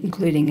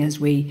 including as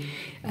we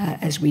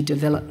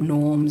develop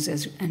norms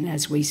and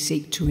as we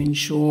seek to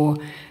ensure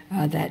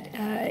that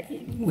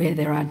where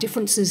there are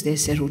differences, they're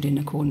settled in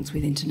accordance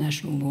with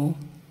international law.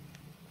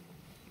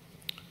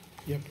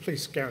 Yeah,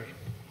 please, Gary.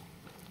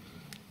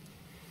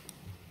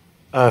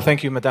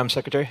 Thank you, Madam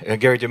Secretary.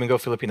 Gary Domingo,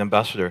 Philippine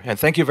Ambassador. And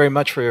thank you very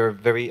much for your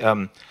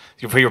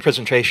for your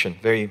presentation.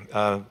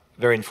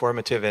 Very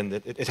informative, and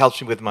it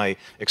helps me with my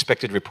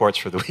expected reports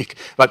for the week.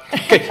 But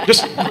okay,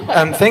 just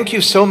thank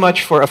you so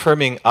much for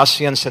affirming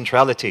ASEAN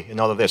centrality in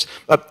all of this.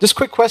 Just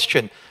quick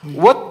question.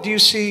 What do you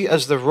see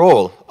as the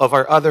role of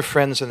our other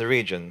friends in the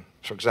region?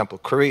 For example,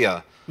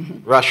 Korea,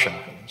 Russia,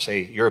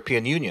 say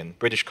European Union,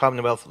 British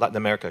Commonwealth, Latin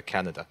America,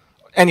 Canada.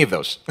 Any of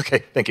those.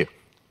 Okay, thank you.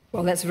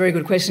 Well, that's a very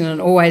good question,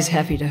 and always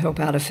happy to help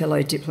out a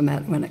fellow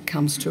diplomat when it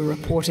comes to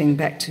reporting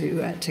back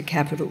to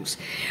capitals.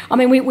 I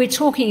mean, we're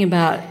talking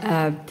about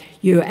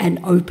an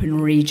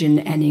open region,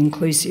 an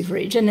inclusive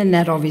region, and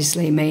that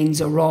obviously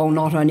means a role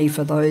not only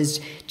for those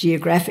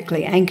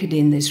geographically anchored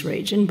in this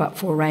region, but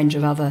for a range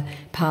of other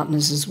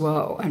partners as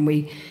well. And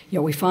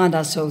we find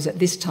ourselves at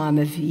this time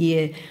of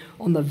year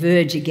on the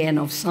verge again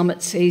of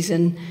summit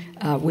season,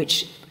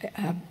 which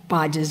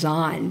by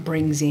design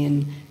brings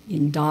in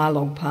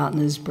dialogue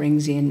partners,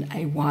 brings in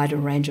a wider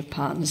range of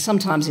partners,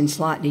 sometimes in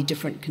slightly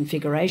different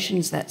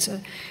configurations. That's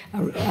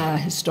a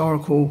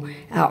historical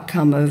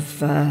outcome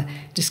of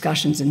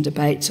discussions and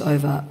debates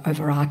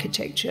over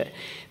architecture.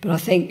 But I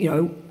think,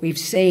 we've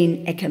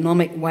seen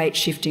economic weight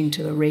shifting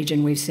to the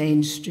region, we've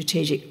seen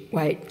strategic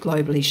weight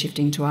globally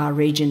shifting to our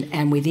region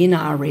and within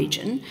our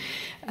region,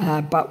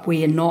 but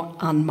we are not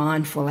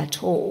unmindful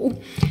at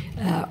all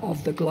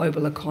of the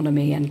global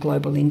economy and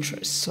global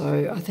interests.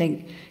 So I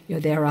think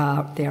there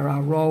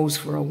are roles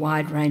for a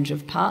wide range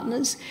of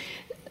partners.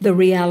 The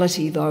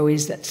reality, though,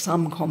 is that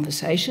some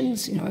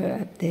conversations,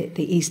 the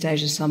East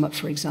Asia Summit,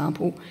 for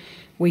example,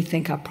 we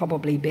think are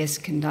probably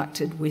best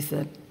conducted with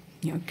the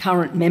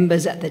current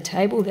members at the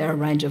table. There are a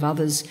range of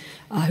others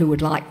who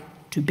would like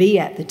to be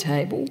at the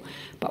table,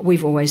 but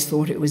we've always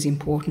thought it was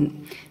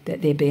important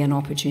that there be an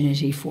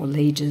opportunity for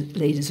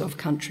leaders of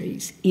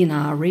countries in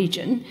our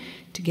region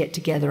to get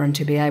together and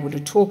to be able to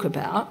talk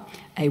about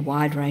a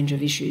wide range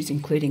of issues,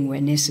 including, where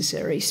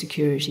necessary,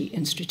 security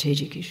and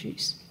strategic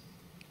issues.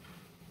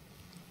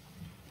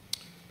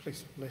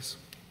 Please, Les.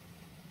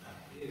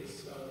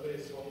 Yes,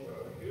 Les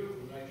Longo, here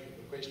in the nature of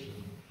the question,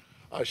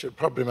 I should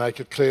probably make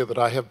it clear that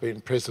I have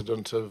been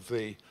president of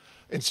the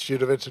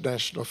Institute of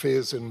International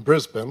Affairs in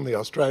Brisbane, the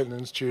Australian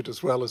Institute,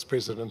 as well as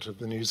president of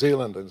the New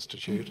Zealand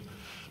Institute.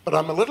 But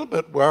I'm a little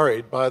bit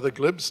worried by the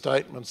glib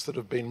statements that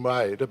have been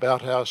made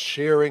about our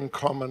sharing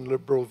common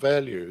liberal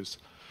values.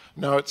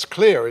 Now, it's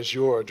clear, as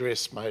your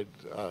address made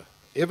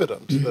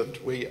evident,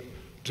 that we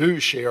do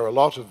share a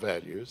lot of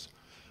values,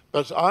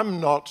 but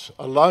I'm not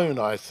alone,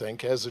 I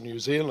think, as a New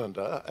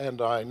Zealander,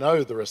 and I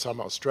know there are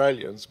some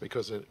Australians,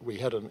 because we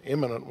had an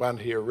eminent one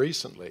here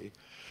recently,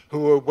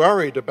 who are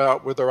worried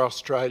about whether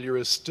Australia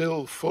is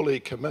still fully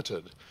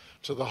committed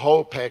to the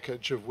whole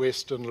package of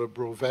Western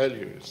liberal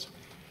values.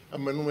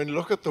 And when we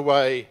look at the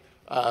way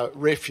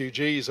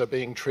refugees are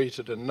being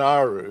treated in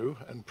Nauru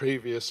and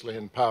previously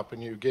in Papua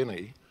New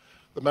Guinea,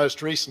 the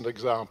most recent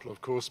example, of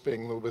course,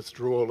 being the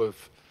withdrawal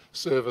of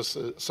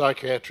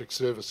psychiatric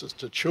services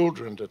to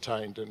children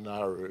detained in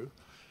Nauru.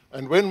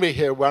 And when we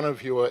hear one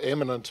of your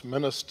eminent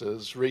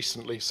ministers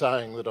recently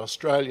saying that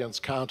Australians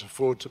can't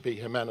afford to be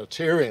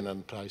humanitarian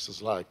in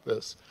places like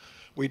this,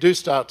 we do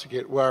start to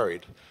get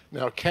worried.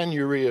 Now, can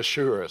you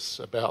reassure us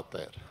about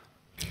that?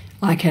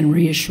 I can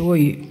reassure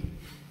you.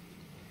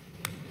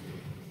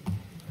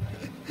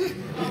 Thank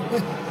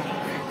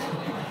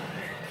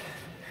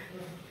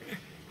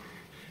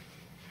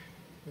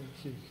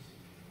you.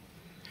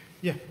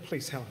 Yeah,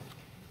 please, Helen.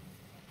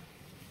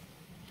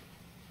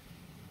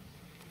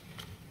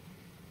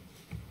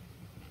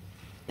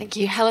 Thank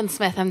you. Helen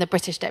Smith, I'm the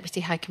British Deputy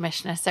High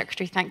Commissioner.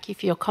 Secretary, thank you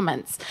for your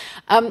comments.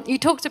 You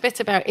talked a bit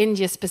about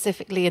India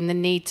specifically and the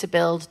need to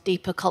build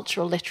deeper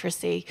cultural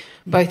literacy,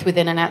 both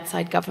within and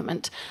outside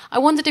government. I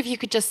wondered if you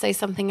could just say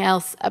something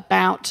else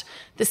about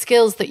the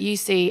skills that you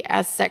see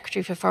as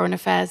Secretary for Foreign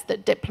Affairs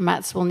that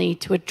diplomats will need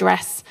to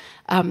address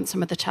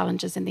some of the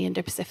challenges in the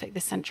Indo-Pacific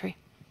this century.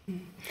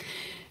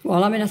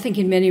 Well, I think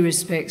in many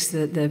respects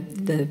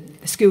the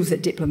skills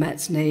that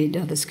diplomats need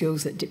are the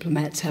skills that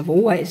diplomats have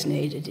always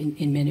needed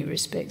in many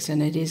respects,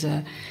 and it is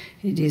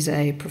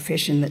a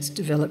profession that's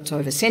developed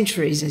over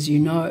centuries, as you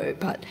know,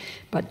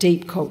 but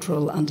deep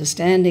cultural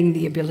understanding,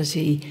 the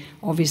ability,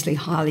 obviously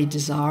highly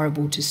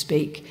desirable, to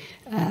speak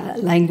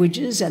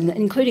languages, and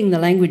including the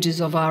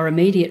languages of our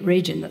immediate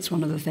region. That's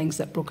one of the things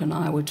that Brooke and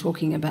I were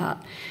talking about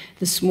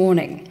this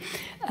morning.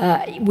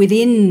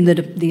 Within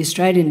the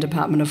Australian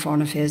Department of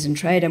Foreign Affairs and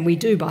Trade, and we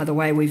do, by the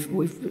way,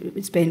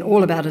 it's been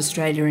all about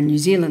Australia and New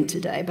Zealand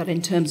today, but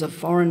in terms of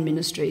foreign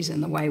ministries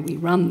and the way we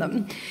run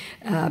them,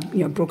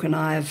 Brooke and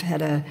I have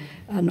had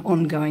an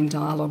ongoing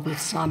dialogue with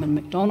Simon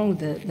McDonald,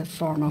 the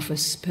Foreign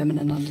Office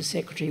Permanent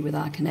Under-Secretary, with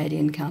our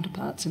Canadian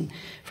counterparts, and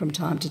from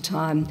time to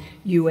time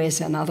US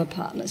and other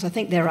partners. I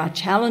think there are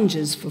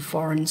challenges for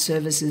foreign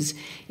services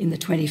in the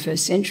 21st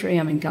century.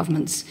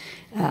 Governments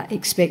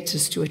expect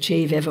us to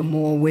achieve ever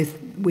more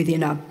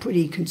within a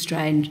pretty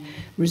constrained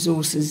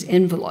resources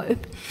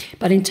envelope.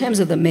 But in terms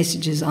of the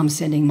messages I'm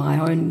sending my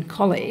own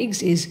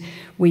colleagues, is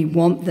we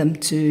want them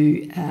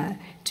to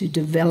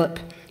develop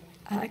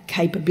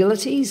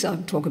capabilities. I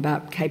talk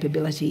about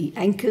capability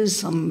anchors.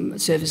 Some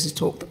services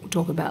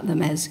talk about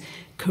them as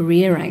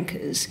career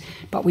anchors,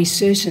 but we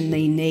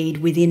certainly need,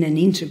 within an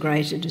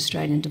integrated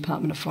Australian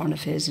Department of Foreign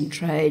Affairs and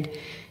Trade,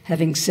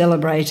 having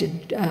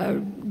celebrated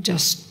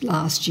just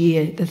last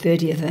year the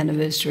 30th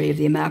anniversary of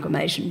the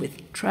amalgamation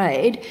with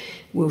Trade,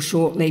 we'll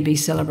shortly be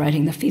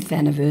celebrating the 5th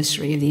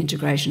anniversary of the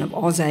integration of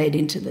AusAid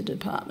into the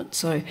department.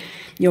 So,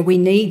 we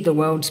need the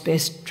world's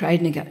best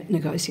trade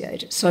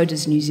negotiator. So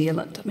does New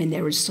Zealand.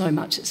 There is so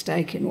much at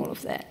stake in all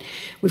of that.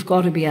 We've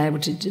got to be able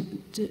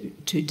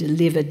to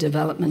deliver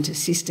development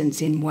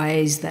assistance in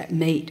ways that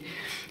meet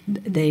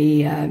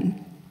the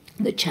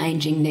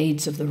changing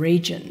needs of the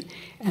region.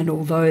 And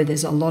although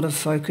there's a lot of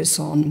focus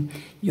on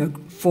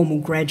formal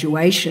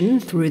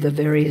graduation through the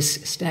various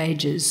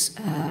stages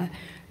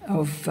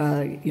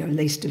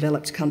least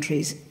developed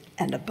countries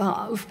and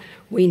above,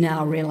 we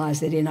now realise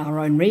that in our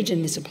own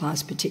region, this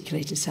applies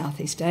particularly to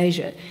Southeast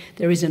Asia,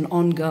 there is an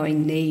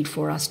ongoing need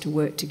for us to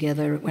work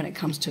together when it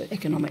comes to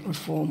economic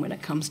reform, when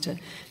it comes to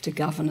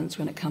governance,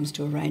 when it comes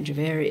to a range of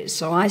areas.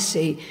 So I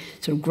see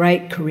sort of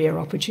great career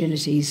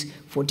opportunities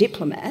for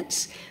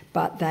diplomats,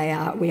 but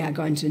we are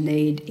going to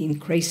need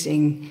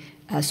increasing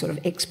sort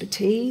of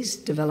expertise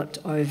developed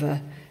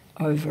over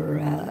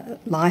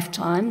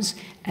lifetimes,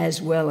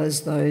 as well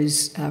as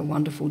those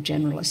wonderful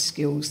generalist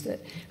skills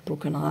that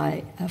Brooke and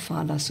I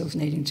find ourselves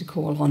needing to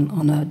call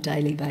on a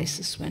daily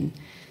basis when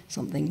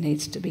something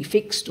needs to be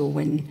fixed, or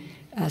when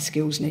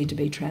skills need to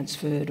be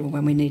transferred, or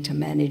when we need to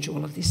manage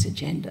all of this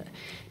agenda.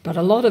 But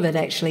a lot of it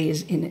actually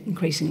is an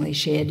increasingly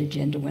shared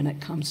agenda when it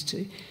comes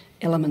to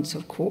elements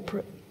of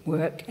corporate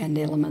work and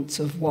elements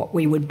of what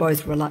we would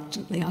both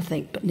reluctantly, I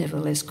think, but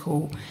nevertheless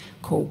call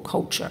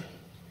culture.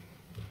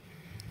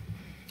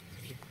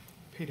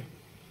 Peter.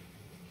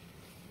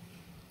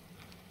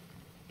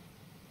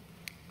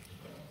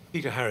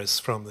 Peter Harris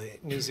from the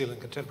New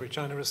Zealand Contemporary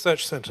China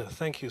Research Centre.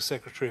 Thank you,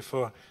 Secretary,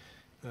 for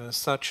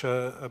such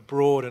a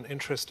broad and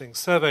interesting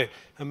survey.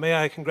 And may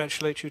I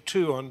congratulate you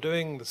too on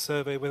doing the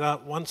survey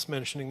without once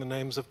mentioning the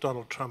names of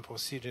Donald Trump or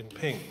Xi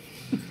Jinping.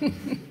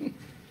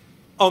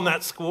 On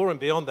that score and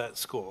beyond that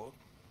score,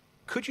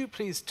 could you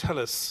please tell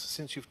us,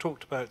 since you've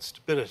talked about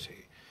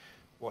stability,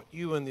 what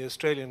you and the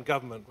Australian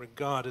government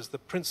regard as the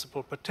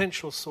principal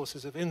potential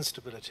sources of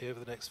instability over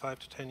the next 5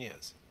 to 10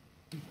 years?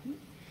 Mm-hmm.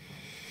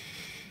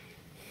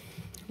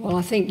 Well,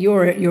 I think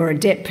you're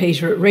adept,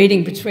 Peter, at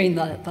reading between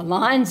the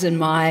lines, and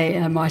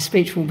my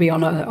speech will be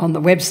on the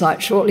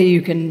website shortly.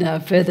 You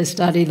can further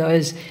study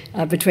those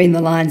between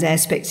the lines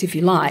aspects if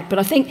you like. But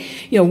I think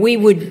we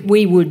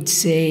would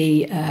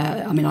see.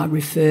 I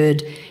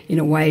referred in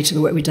a way to the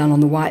work we've done on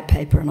the white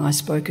paper, and I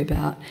spoke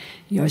about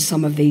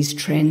some of these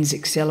trends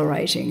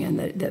accelerating, and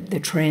the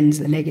trends,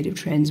 the negative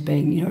trends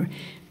being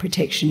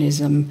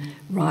protectionism,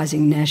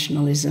 rising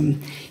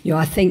nationalism.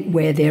 I think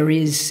where there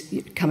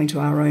is, coming to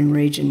our own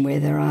region, where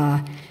there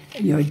are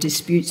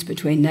disputes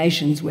between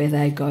nations, where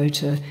they go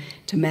to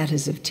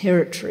matters of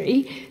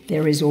territory,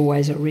 there is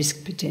always a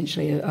risk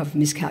potentially of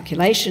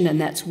miscalculation,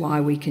 and that's why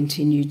we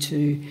continue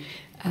to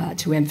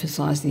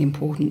emphasise the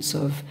importance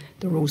of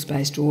the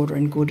rules-based order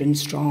and good and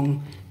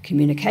strong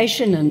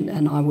communication. And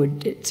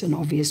it's an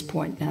obvious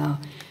point now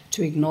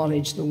to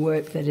acknowledge the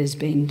work that has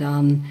been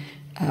done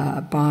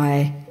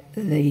by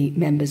the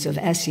members of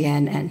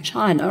ASEAN and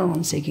China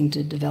on seeking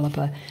to develop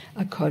a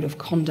code of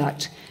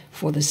conduct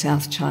for the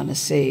South China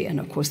Sea. And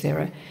of course there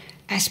are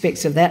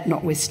aspects of that,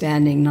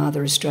 notwithstanding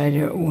neither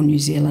Australia or New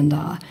Zealand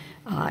are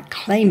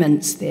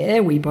claimants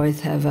there. We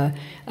both have a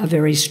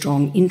very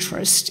strong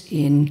interest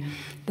in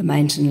the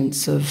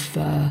maintenance of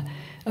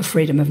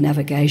freedom of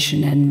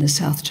navigation and the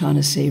South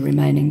China Sea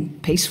remaining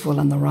peaceful,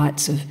 and the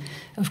rights of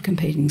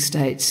competing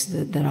states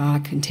that are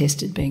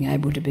contested being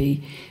able to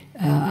be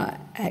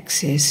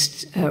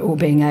accessed or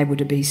being able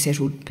to be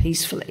settled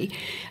peacefully.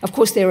 Of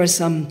course, there are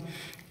some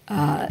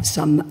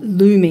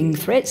looming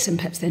threats, and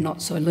perhaps they're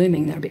not so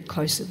looming, they're a bit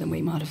closer than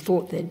we might have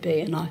thought they'd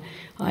be. And I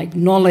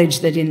acknowledge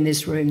that in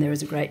this room there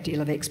is a great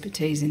deal of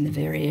expertise in the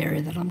very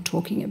area that I'm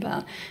talking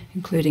about,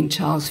 including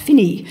Charles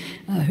Finney,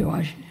 who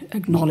I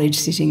acknowledge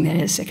sitting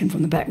there second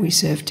from the back. We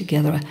served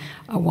together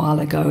a while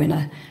ago in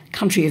a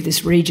country of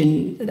this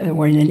region,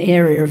 or in an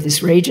area of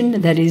this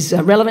region that is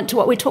relevant to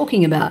what we're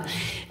talking about.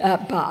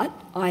 But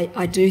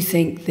I do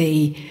think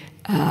the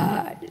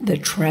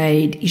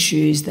trade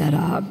issues that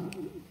are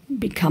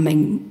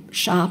becoming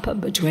sharper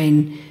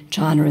between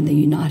China and the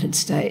United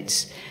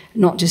States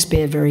not just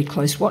bear very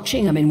close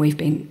watching. I mean, we've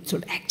been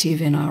sort of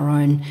active in our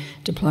own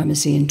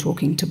diplomacy and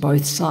talking to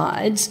both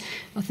sides.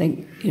 I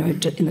think,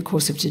 in the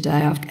course of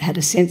today, I've had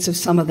a sense of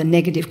some of the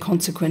negative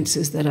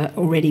consequences that are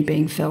already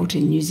being felt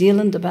in New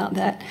Zealand about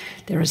that.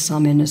 There are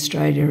some in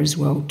Australia as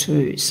well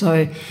too.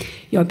 So,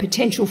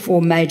 potential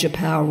for major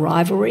power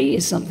rivalry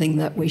is something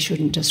that we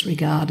shouldn't just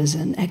regard as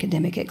an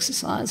academic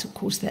exercise. Of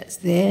course, that's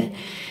there.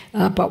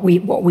 But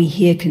what we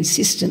hear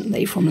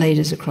consistently from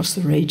leaders across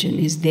the region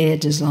is their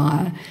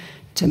desire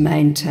to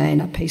maintain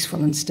a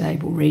peaceful and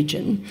stable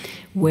region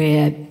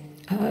where,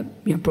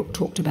 Brooke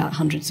talked about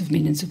hundreds of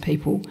millions of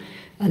people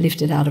are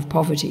lifted out of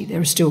poverty.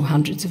 There are still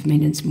hundreds of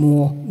millions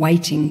more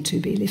waiting to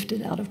be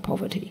lifted out of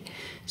poverty.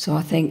 So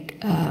I think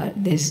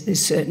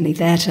there's certainly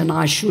that, and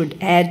I should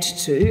add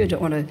to, I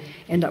don't want to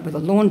end up with a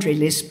laundry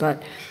list,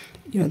 but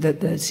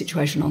the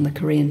situation on the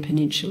Korean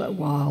Peninsula,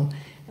 while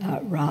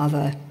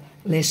rather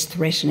less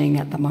threatening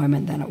at the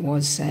moment than it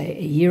was, say,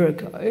 a year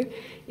ago,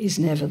 is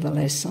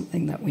nevertheless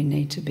something that we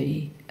need to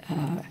be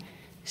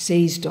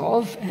seized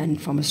of.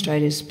 And from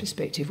Australia's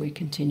perspective, we're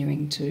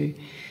continuing to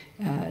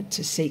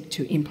seek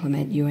to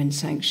implement UN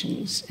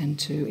sanctions and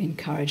to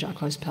encourage our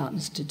close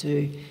partners to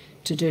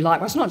do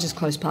likewise. Not just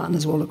close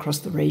partners, all across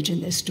the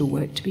region. There's still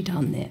work to be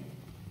done there.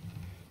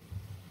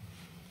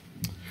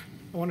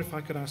 I wonder if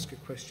I could ask a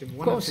question. Of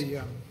course.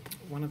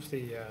 one of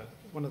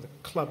the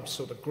clubs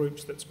or the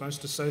groups that's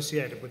most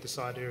associated with this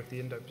idea of the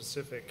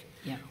Indo-Pacific,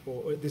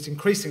 or that's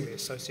increasingly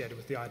associated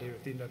with the idea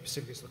of the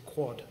Indo-Pacific, is the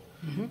Quad.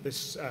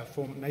 This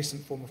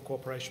nascent form of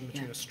cooperation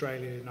between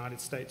Australia, the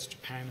United States,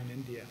 Japan, and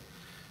India.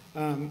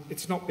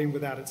 It's not been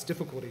without its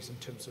difficulties in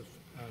terms of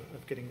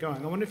getting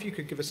going. I wonder if you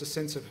could give us a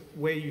sense of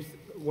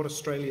what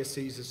Australia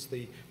sees as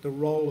the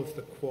role of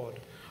the Quad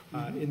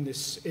in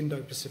this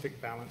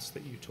Indo-Pacific balance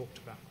that you talked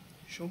about.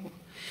 Sure.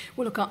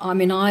 Well, look, I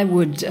mean, I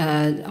would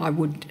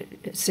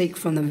seek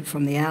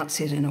from the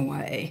outset, in a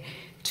way,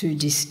 to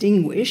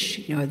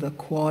distinguish, the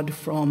Quad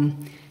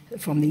from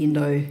the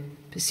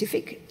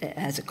Indo-Pacific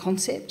as a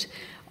concept.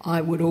 I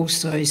would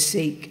also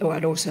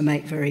I'd also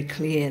make very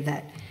clear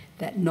that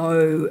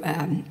no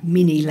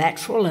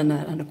minilateral,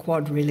 and a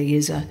Quad really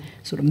is a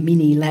sort of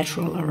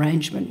mini-lateral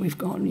arrangement. We've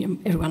gone,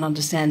 everyone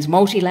understands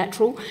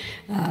multilateral,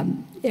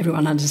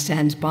 everyone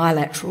understands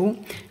bilateral,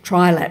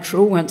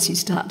 trilateral. Once you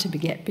start to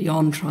get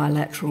beyond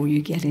trilateral,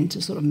 you get into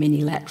sort of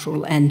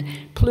minilateral and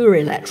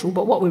plurilateral.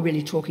 But what we're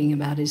really talking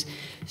about is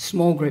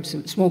small groups,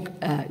 small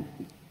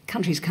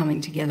countries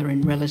coming together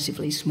in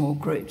relatively small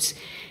groups.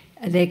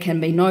 There can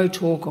be no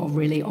talk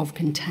of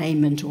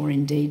containment or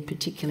indeed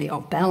particularly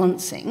of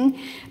balancing,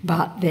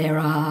 but there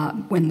are,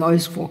 when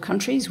those four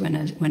countries,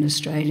 when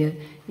Australia,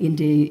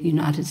 India,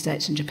 United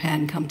States and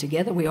Japan come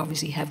together, we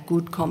obviously have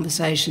good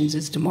conversations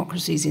as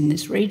democracies in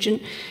this region,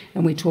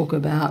 and we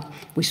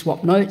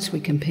swap notes,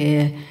 we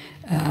compare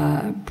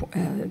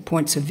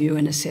points of view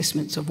and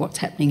assessments of what's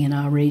happening in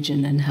our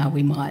region and how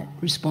we might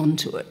respond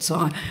to it.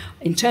 So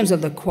in terms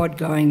of the Quad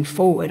going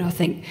forward, I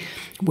think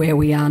where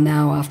we are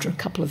now after a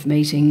couple of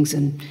meetings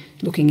and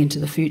looking into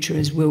the future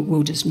is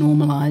we'll just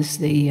normalise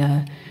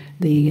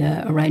the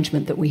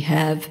arrangement that we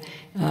have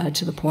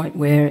to the point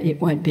where it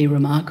won't be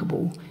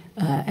remarkable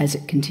as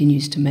it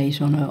continues to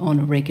meet on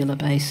a regular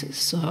basis.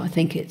 So I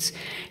think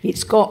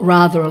it's got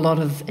rather a lot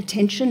of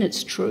attention,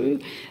 it's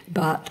true,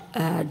 but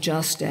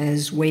just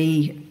as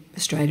we,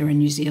 Australia and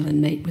New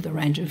Zealand, meet with a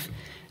range of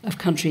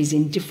countries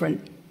in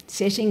different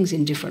settings,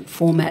 in different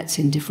formats,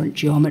 in different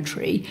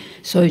geometry,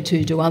 so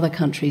too do other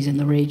countries in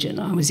the region.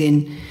 I was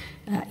in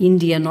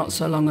India not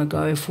so long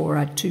ago for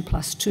a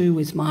 2+2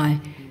 with my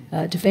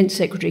Defence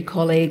Secretary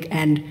colleague,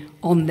 and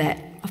on that,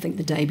 I think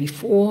the day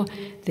before,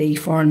 the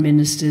foreign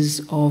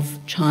ministers of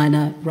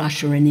China,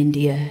 Russia and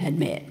India had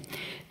met.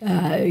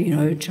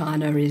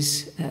 China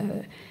is,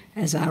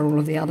 as are all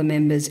of the other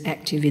members,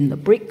 active in the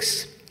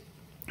BRICS,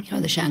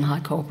 the Shanghai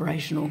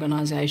Cooperation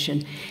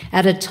Organisation,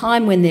 at a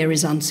time when there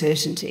is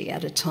uncertainty,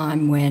 at a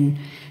time when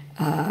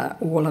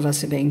all of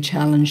us are being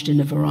challenged in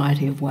a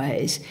variety of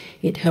ways.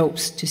 It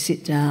helps to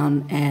sit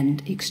down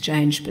and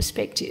exchange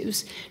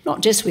perspectives,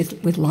 not just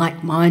with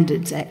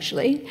like-mindeds,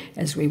 actually,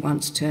 as we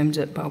once termed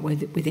it, but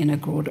within a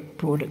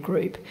broader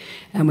group.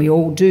 And we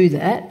all do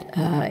that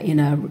in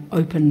an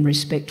open,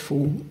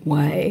 respectful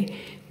way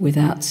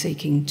without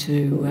seeking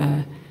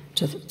to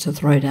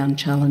throw down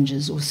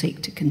challenges or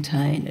seek to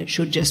contain. It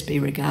should just be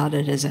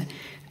regarded as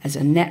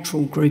a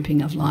natural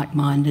grouping of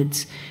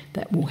like-mindeds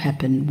that will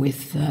happen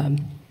with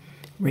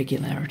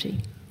regularity.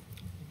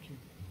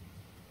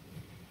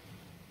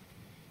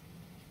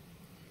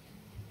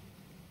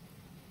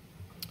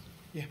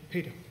 Yeah,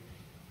 Peter.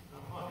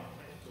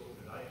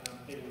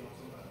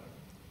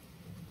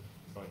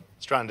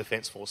 Australian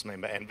Defence Force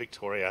member and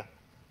Victoria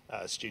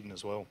student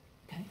as well.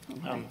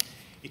 Okay.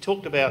 You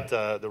talked about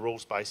the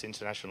rules-based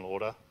international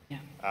order,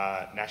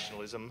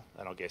 nationalism,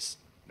 and I guess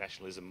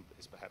nationalism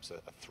is perhaps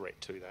a threat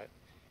to that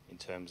in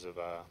terms of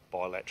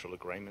bilateral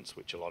agreements,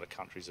 which a lot of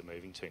countries are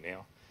moving to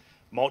now.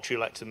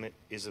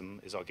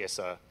 Multilateralism is, I guess,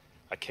 a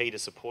key to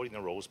supporting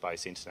the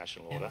rules-based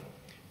international order.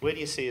 Where do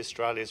you see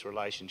Australia's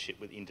relationship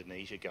with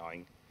Indonesia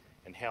going,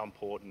 and how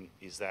important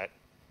is that,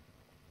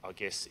 I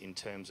guess, in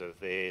terms of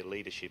their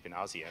leadership in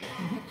ASEAN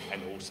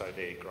and also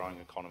their growing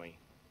economy?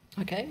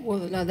 Okay, well,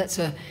 no, that's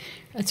a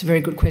very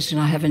good question.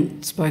 I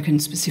haven't spoken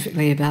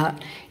specifically about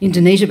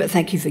Indonesia, but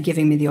thank you for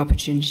giving me the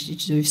opportunity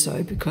to do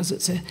so, because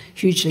it's a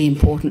hugely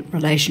important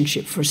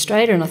relationship for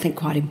Australia and I think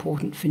quite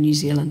important for New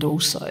Zealand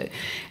also.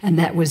 And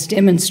that was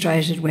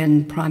demonstrated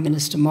when Prime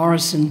Minister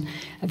Morrison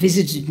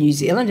visited New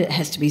Zealand. It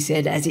has to be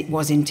said, as it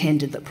was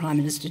intended that Prime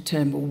Minister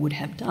Turnbull would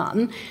have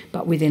done,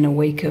 but within a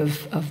week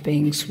of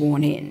being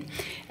sworn in.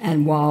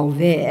 And while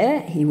there,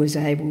 he was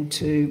able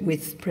to,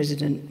 with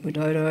President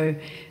Widodo,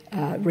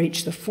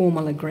 reach the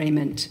formal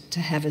agreement to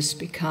have us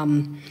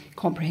become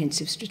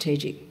comprehensive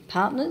strategic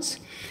partners,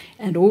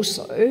 and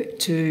also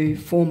to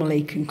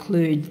formally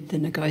conclude the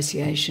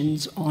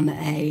negotiations on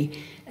an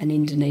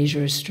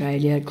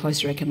Indonesia-Australia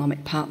closer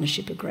economic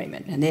partnership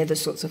agreement. And they're the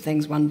sorts of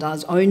things one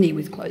does only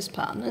with close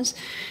partners,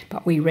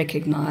 but we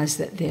recognise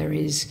that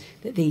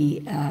the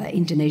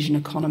Indonesian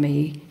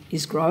economy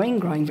is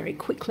growing very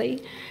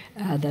quickly,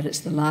 that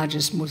it's the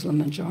largest Muslim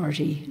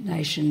majority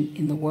nation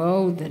in the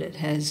world, that it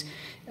has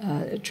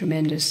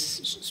tremendous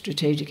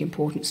strategic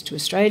importance to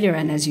Australia,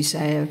 and as you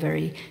say, a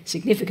very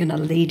significant, a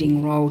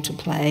leading role to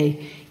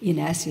play in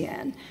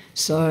ASEAN.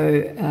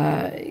 So,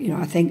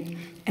 I think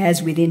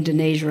as with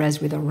Indonesia,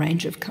 as with a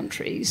range of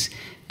countries,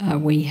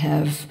 we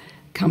have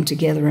come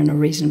together in a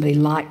reasonably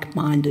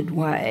like-minded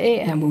way,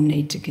 and we'll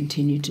need to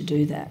continue to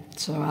do that.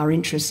 So our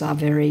interests are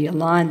very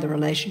aligned. The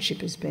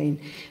relationship has been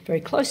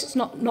very close. It's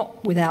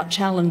not without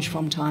challenge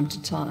from time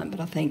to time, but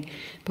I think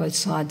both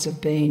sides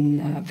have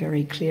been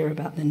very clear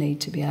about the need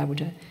to be able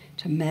to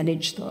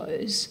manage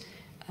those,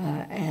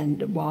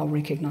 and while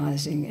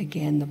recognising,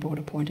 again, the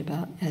broader point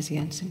about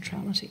ASEAN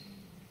centrality.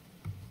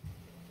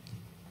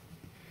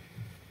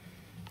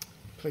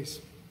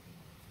 Please.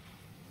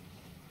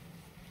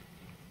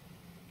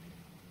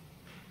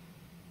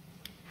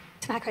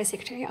 Tobacco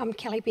Secretary, I'm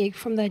Kelly Begg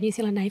from the New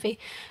Zealand Navy.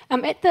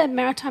 At the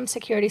Maritime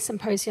Security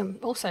Symposium,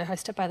 also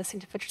hosted by the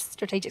Centre for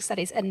Strategic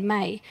Studies in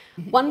May,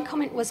 one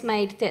comment was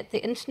made that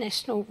the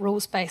international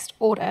rules-based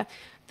order,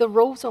 the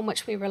rules on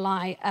which we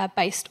rely, are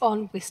based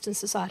on Western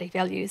society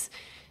values.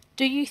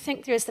 Do you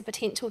think there is the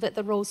potential that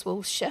the rules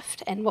will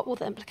shift, and what will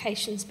the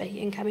implications be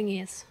in coming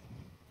years?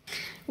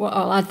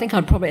 Well, I think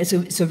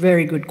it's a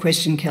very good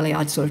question, Kelly.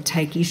 I'd sort of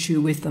take issue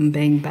with them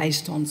being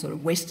based on sort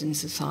of Western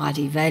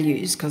society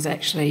values, because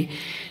actually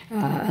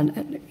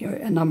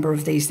a number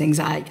of these things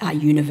are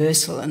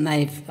universal, and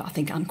I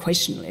think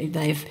unquestionably,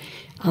 they've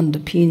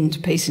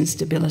underpinned peace and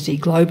stability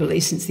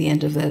globally since the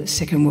end of the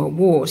Second World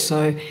War.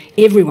 So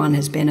everyone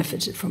has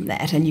benefited from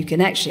that, and you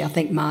can actually, I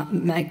think,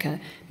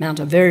 mount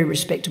a very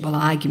respectable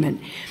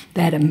argument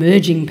that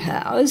emerging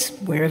powers,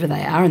 wherever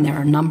they are, and there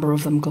are a number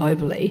of them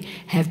globally,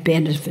 have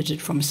benefited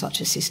from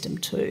such a system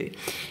too.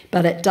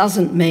 But it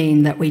doesn't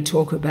mean that we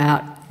talk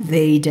about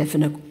the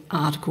definite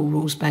article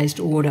rules-based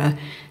order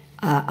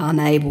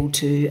unable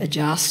to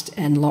adjust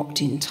and locked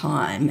in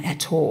time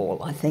at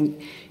all. I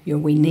think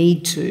we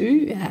need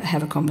to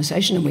have a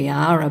conversation, and we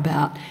are,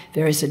 about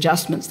various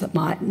adjustments that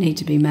might need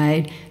to be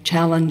made,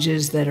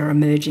 challenges that are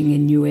emerging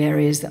in new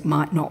areas that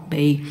might not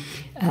be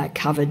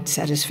covered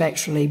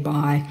satisfactorily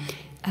by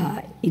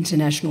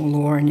international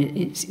law in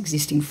its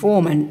existing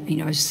form,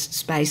 and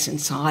space and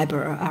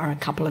cyber are a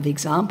couple of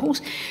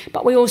examples.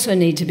 But we also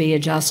need to be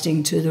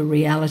adjusting to the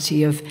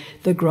reality of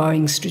the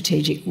growing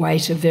strategic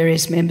weight of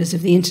various members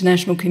of the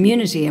international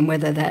community, and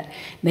whether that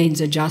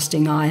means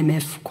adjusting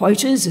IMF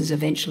quotas, as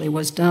eventually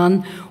was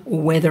done,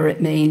 or whether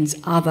it means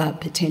other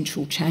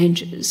potential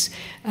changes.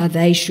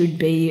 They should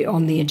be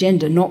on the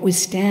agenda,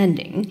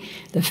 notwithstanding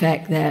the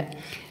fact that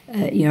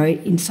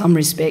in some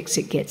respects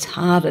it gets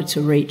harder to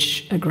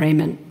reach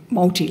agreement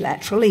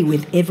multilaterally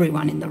with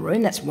everyone in the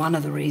room. That's one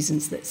of the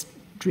reasons that's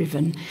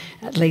driven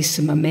at least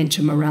some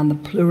momentum around the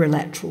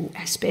plurilateral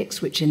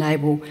aspects, which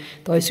enable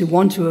those who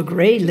want to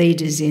agree,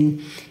 leaders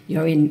within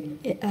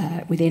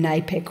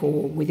APEC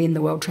or within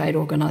the World Trade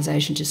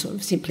Organisation, to sort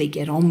of simply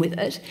get on with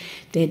it.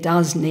 There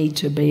does need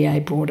to be a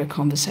broader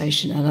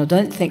conversation, and I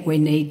don't think we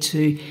need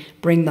to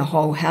bring the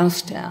whole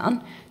house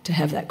down to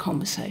have that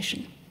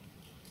conversation.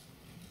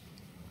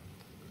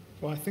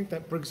 Well, I think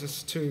that brings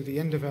us to the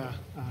end of our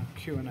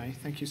Q&A.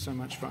 Thank you so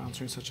much for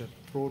answering such a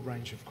broad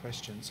range of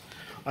questions.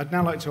 I'd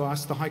now like to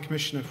ask the High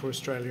Commissioner for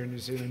Australia and New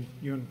Zealand,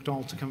 Ewan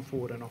Macdonald, to come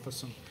forward and offer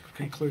some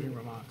concluding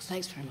remarks.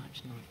 Thanks very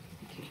much.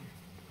 Thank you.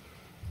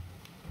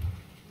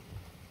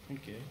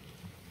 Thank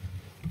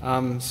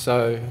you.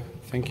 So,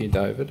 thank you,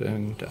 David,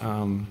 and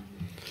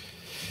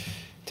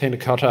tēnā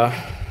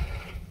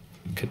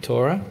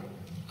katoa.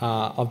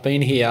 I've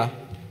been here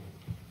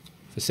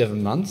for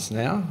 7 months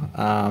now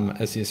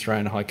as the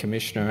Australian High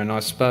Commissioner, and I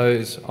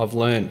suppose I've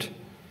learnt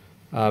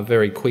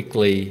very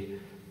quickly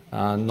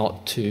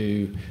not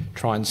to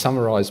try and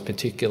summarise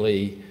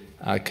particularly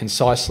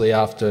concisely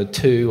after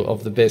two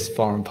of the best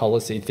foreign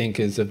policy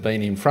thinkers have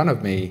been in front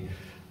of me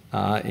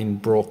in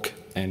Brooke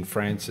and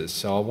Francis.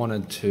 So I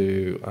wanted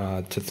to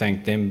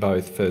thank them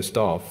both first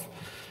off.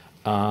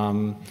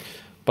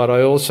 But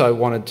I also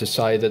wanted to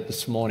say that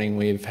this morning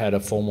we've had a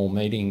formal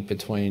meeting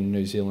between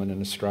New Zealand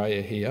and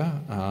Australia here,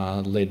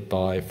 led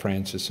by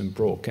Francis and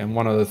Brooke. And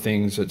one of the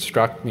things that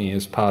struck me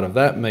as part of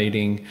that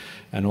meeting,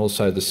 and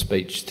also the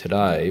speech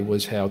today,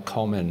 was how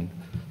common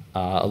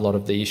a lot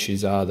of the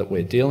issues are that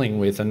we're dealing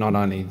with, and not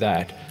only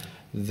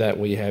that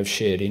we have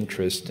shared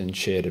interest and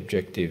shared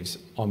objectives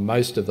on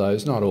most of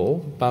those, not all,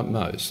 but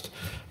most.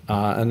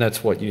 And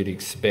that's what you'd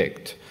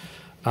expect.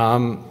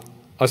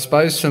 I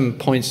suppose some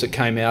points that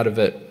came out of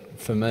it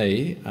for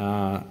me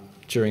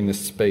during the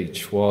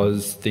speech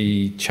was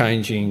the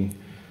changing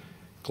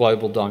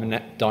global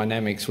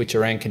dynamics which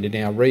are anchored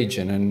in our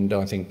region, and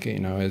I think,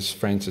 as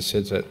Francis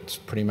says, that's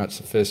pretty much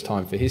the first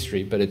time for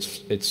history, but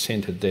it's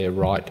centred there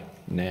right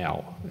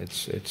now.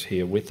 It's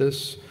here with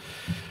us.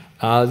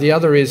 The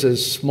other is,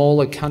 as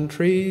smaller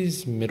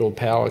countries, middle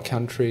power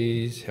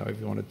countries, however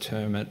you want to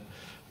term it,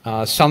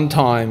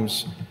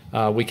 sometimes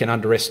we can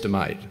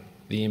underestimate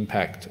the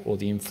impact or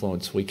the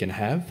influence we can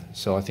have.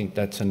 So I think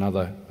that's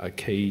another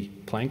key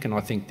plank, and I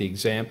think the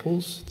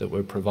examples that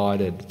were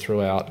provided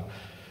throughout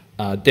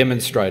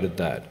demonstrated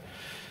that.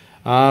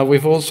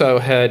 We've also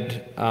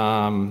had,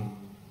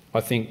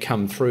 I think,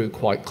 come through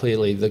quite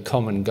clearly the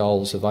common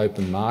goals of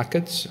open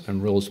markets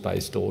and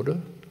rules-based order,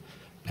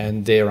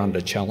 and they're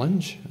under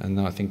challenge, and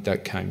I think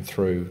that came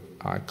through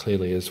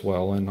clearly as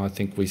well, and I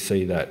think we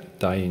see that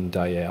day in,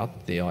 day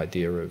out, the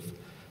idea of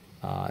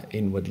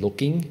inward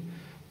looking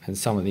and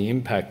some of the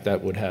impact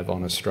that would have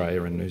on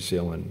Australia and New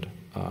Zealand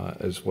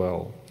as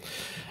well.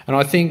 And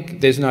I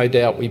think there's no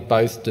doubt we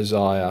both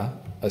desire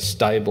a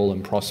stable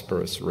and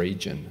prosperous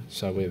region,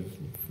 so we're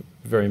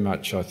very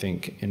much, I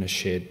think, in a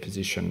shared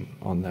position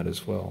on that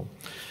as well.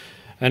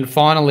 And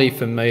finally,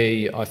 for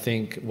me, I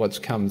think what's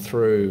come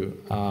through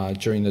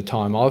during the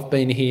time I've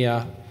been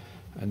here,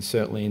 and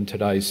certainly in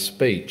today's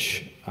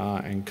speech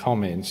and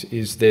comments,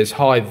 is there's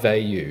high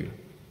value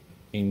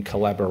in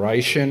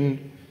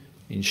collaboration,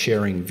 in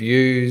sharing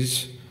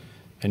views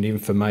and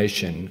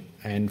information,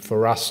 and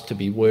for us to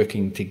be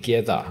working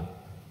together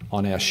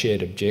on our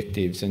shared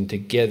objectives, and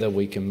together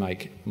we can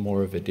make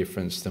more of a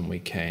difference than we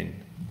can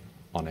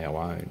on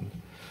our own.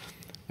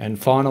 And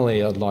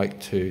finally, I'd like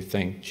to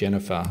thank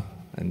Jennifer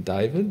and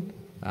David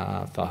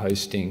for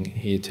hosting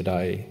here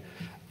today.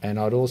 And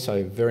I'd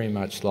also very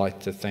much like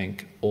to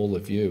thank all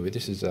of you.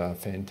 This is a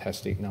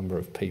fantastic number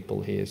of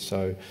people here,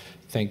 so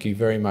thank you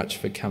very much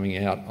for coming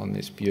out on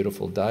this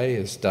beautiful day,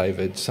 as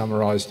David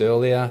summarised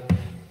earlier.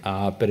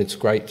 But it's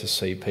great to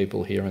see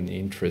people here and the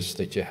interest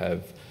that you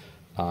have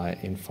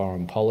in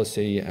foreign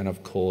policy, and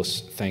of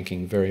course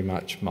thanking very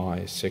much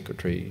my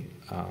Secretary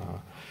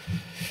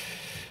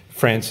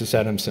Francis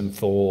Adamson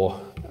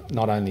for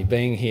not only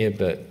being here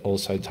but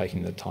also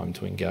taking the time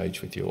to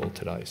engage with you all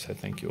today. So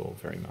thank you all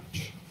very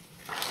much.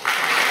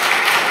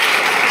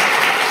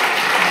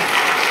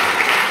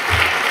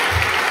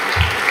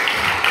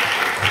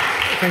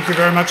 Thank you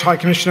very much, High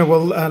Commissioner.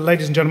 Well,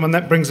 ladies and gentlemen,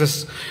 that brings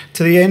us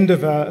to the end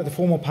of the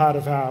formal part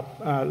of our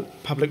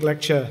public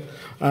lecture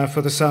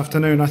for this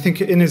afternoon. I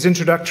think in his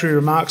introductory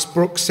remarks,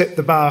 Brooke set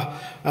the bar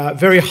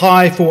very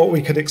high for what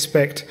we could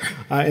expect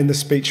in the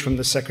speech from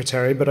the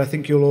Secretary, but I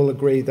think you'll all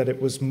agree that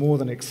it was more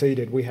than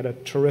exceeded. We had a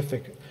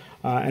terrific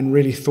and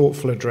really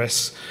thoughtful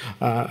address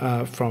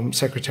from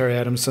Secretary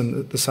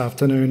Adamson this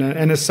afternoon.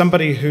 And as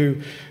somebody who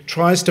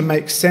tries to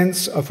make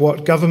sense of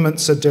what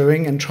governments are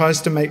doing and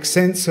tries to make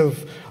sense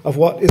of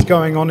what is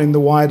going on in the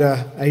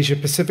wider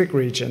Asia-Pacific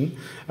region,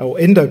 or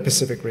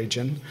Indo-Pacific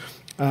region,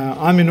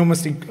 I'm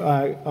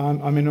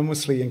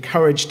enormously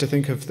encouraged to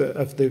think of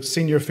the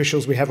senior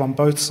officials we have on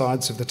both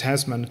sides of the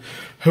Tasman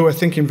who are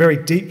thinking very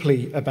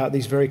deeply about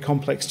these very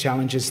complex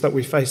challenges that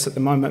we face at the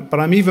moment.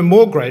 But I'm even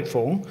more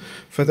grateful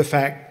for the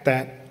fact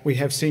that we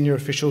have senior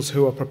officials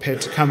who are prepared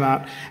to come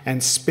out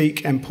and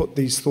speak and put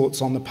these thoughts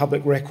on the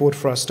public record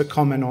for us to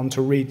comment on,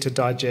 to read, to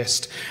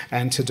digest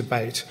and to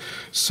debate.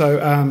 So,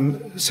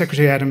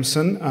 Secretary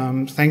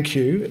Adamson, thank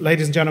you.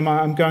 Ladies and gentlemen,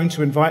 I'm going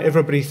to invite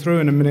everybody through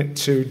in a minute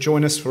to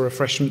join us for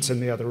refreshments in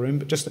the other room,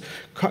 but just a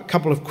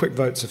couple of quick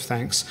votes of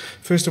thanks.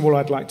 First of all,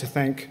 I'd like to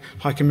thank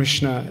High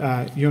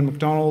Commissioner Ewan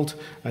MacDonald,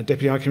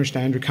 Deputy High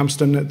Commissioner Andrew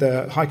Cumston.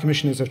 The High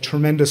Commissioner is a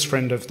tremendous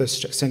friend of the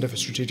Centre for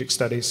Strategic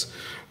Studies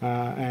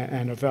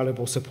and a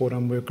valuable support,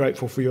 and we're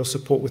grateful for your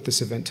support with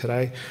this event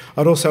today.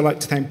 I'd also like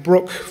to thank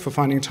Brooke for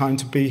finding time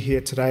to be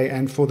here today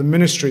and for the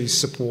Ministry's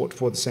support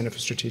for the Centre for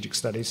Strategic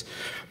Studies.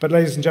 But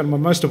ladies and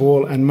gentlemen, most of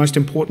all and most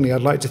importantly,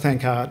 I'd like to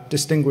thank our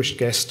distinguished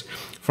guest,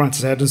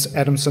 Francis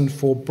Adamson,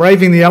 for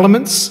braving the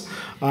elements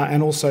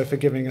and also for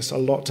giving us a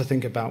lot to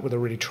think about with a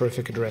really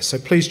terrific address. So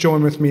please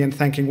join with me in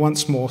thanking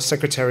once more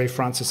Secretary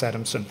Francis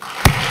Adamson.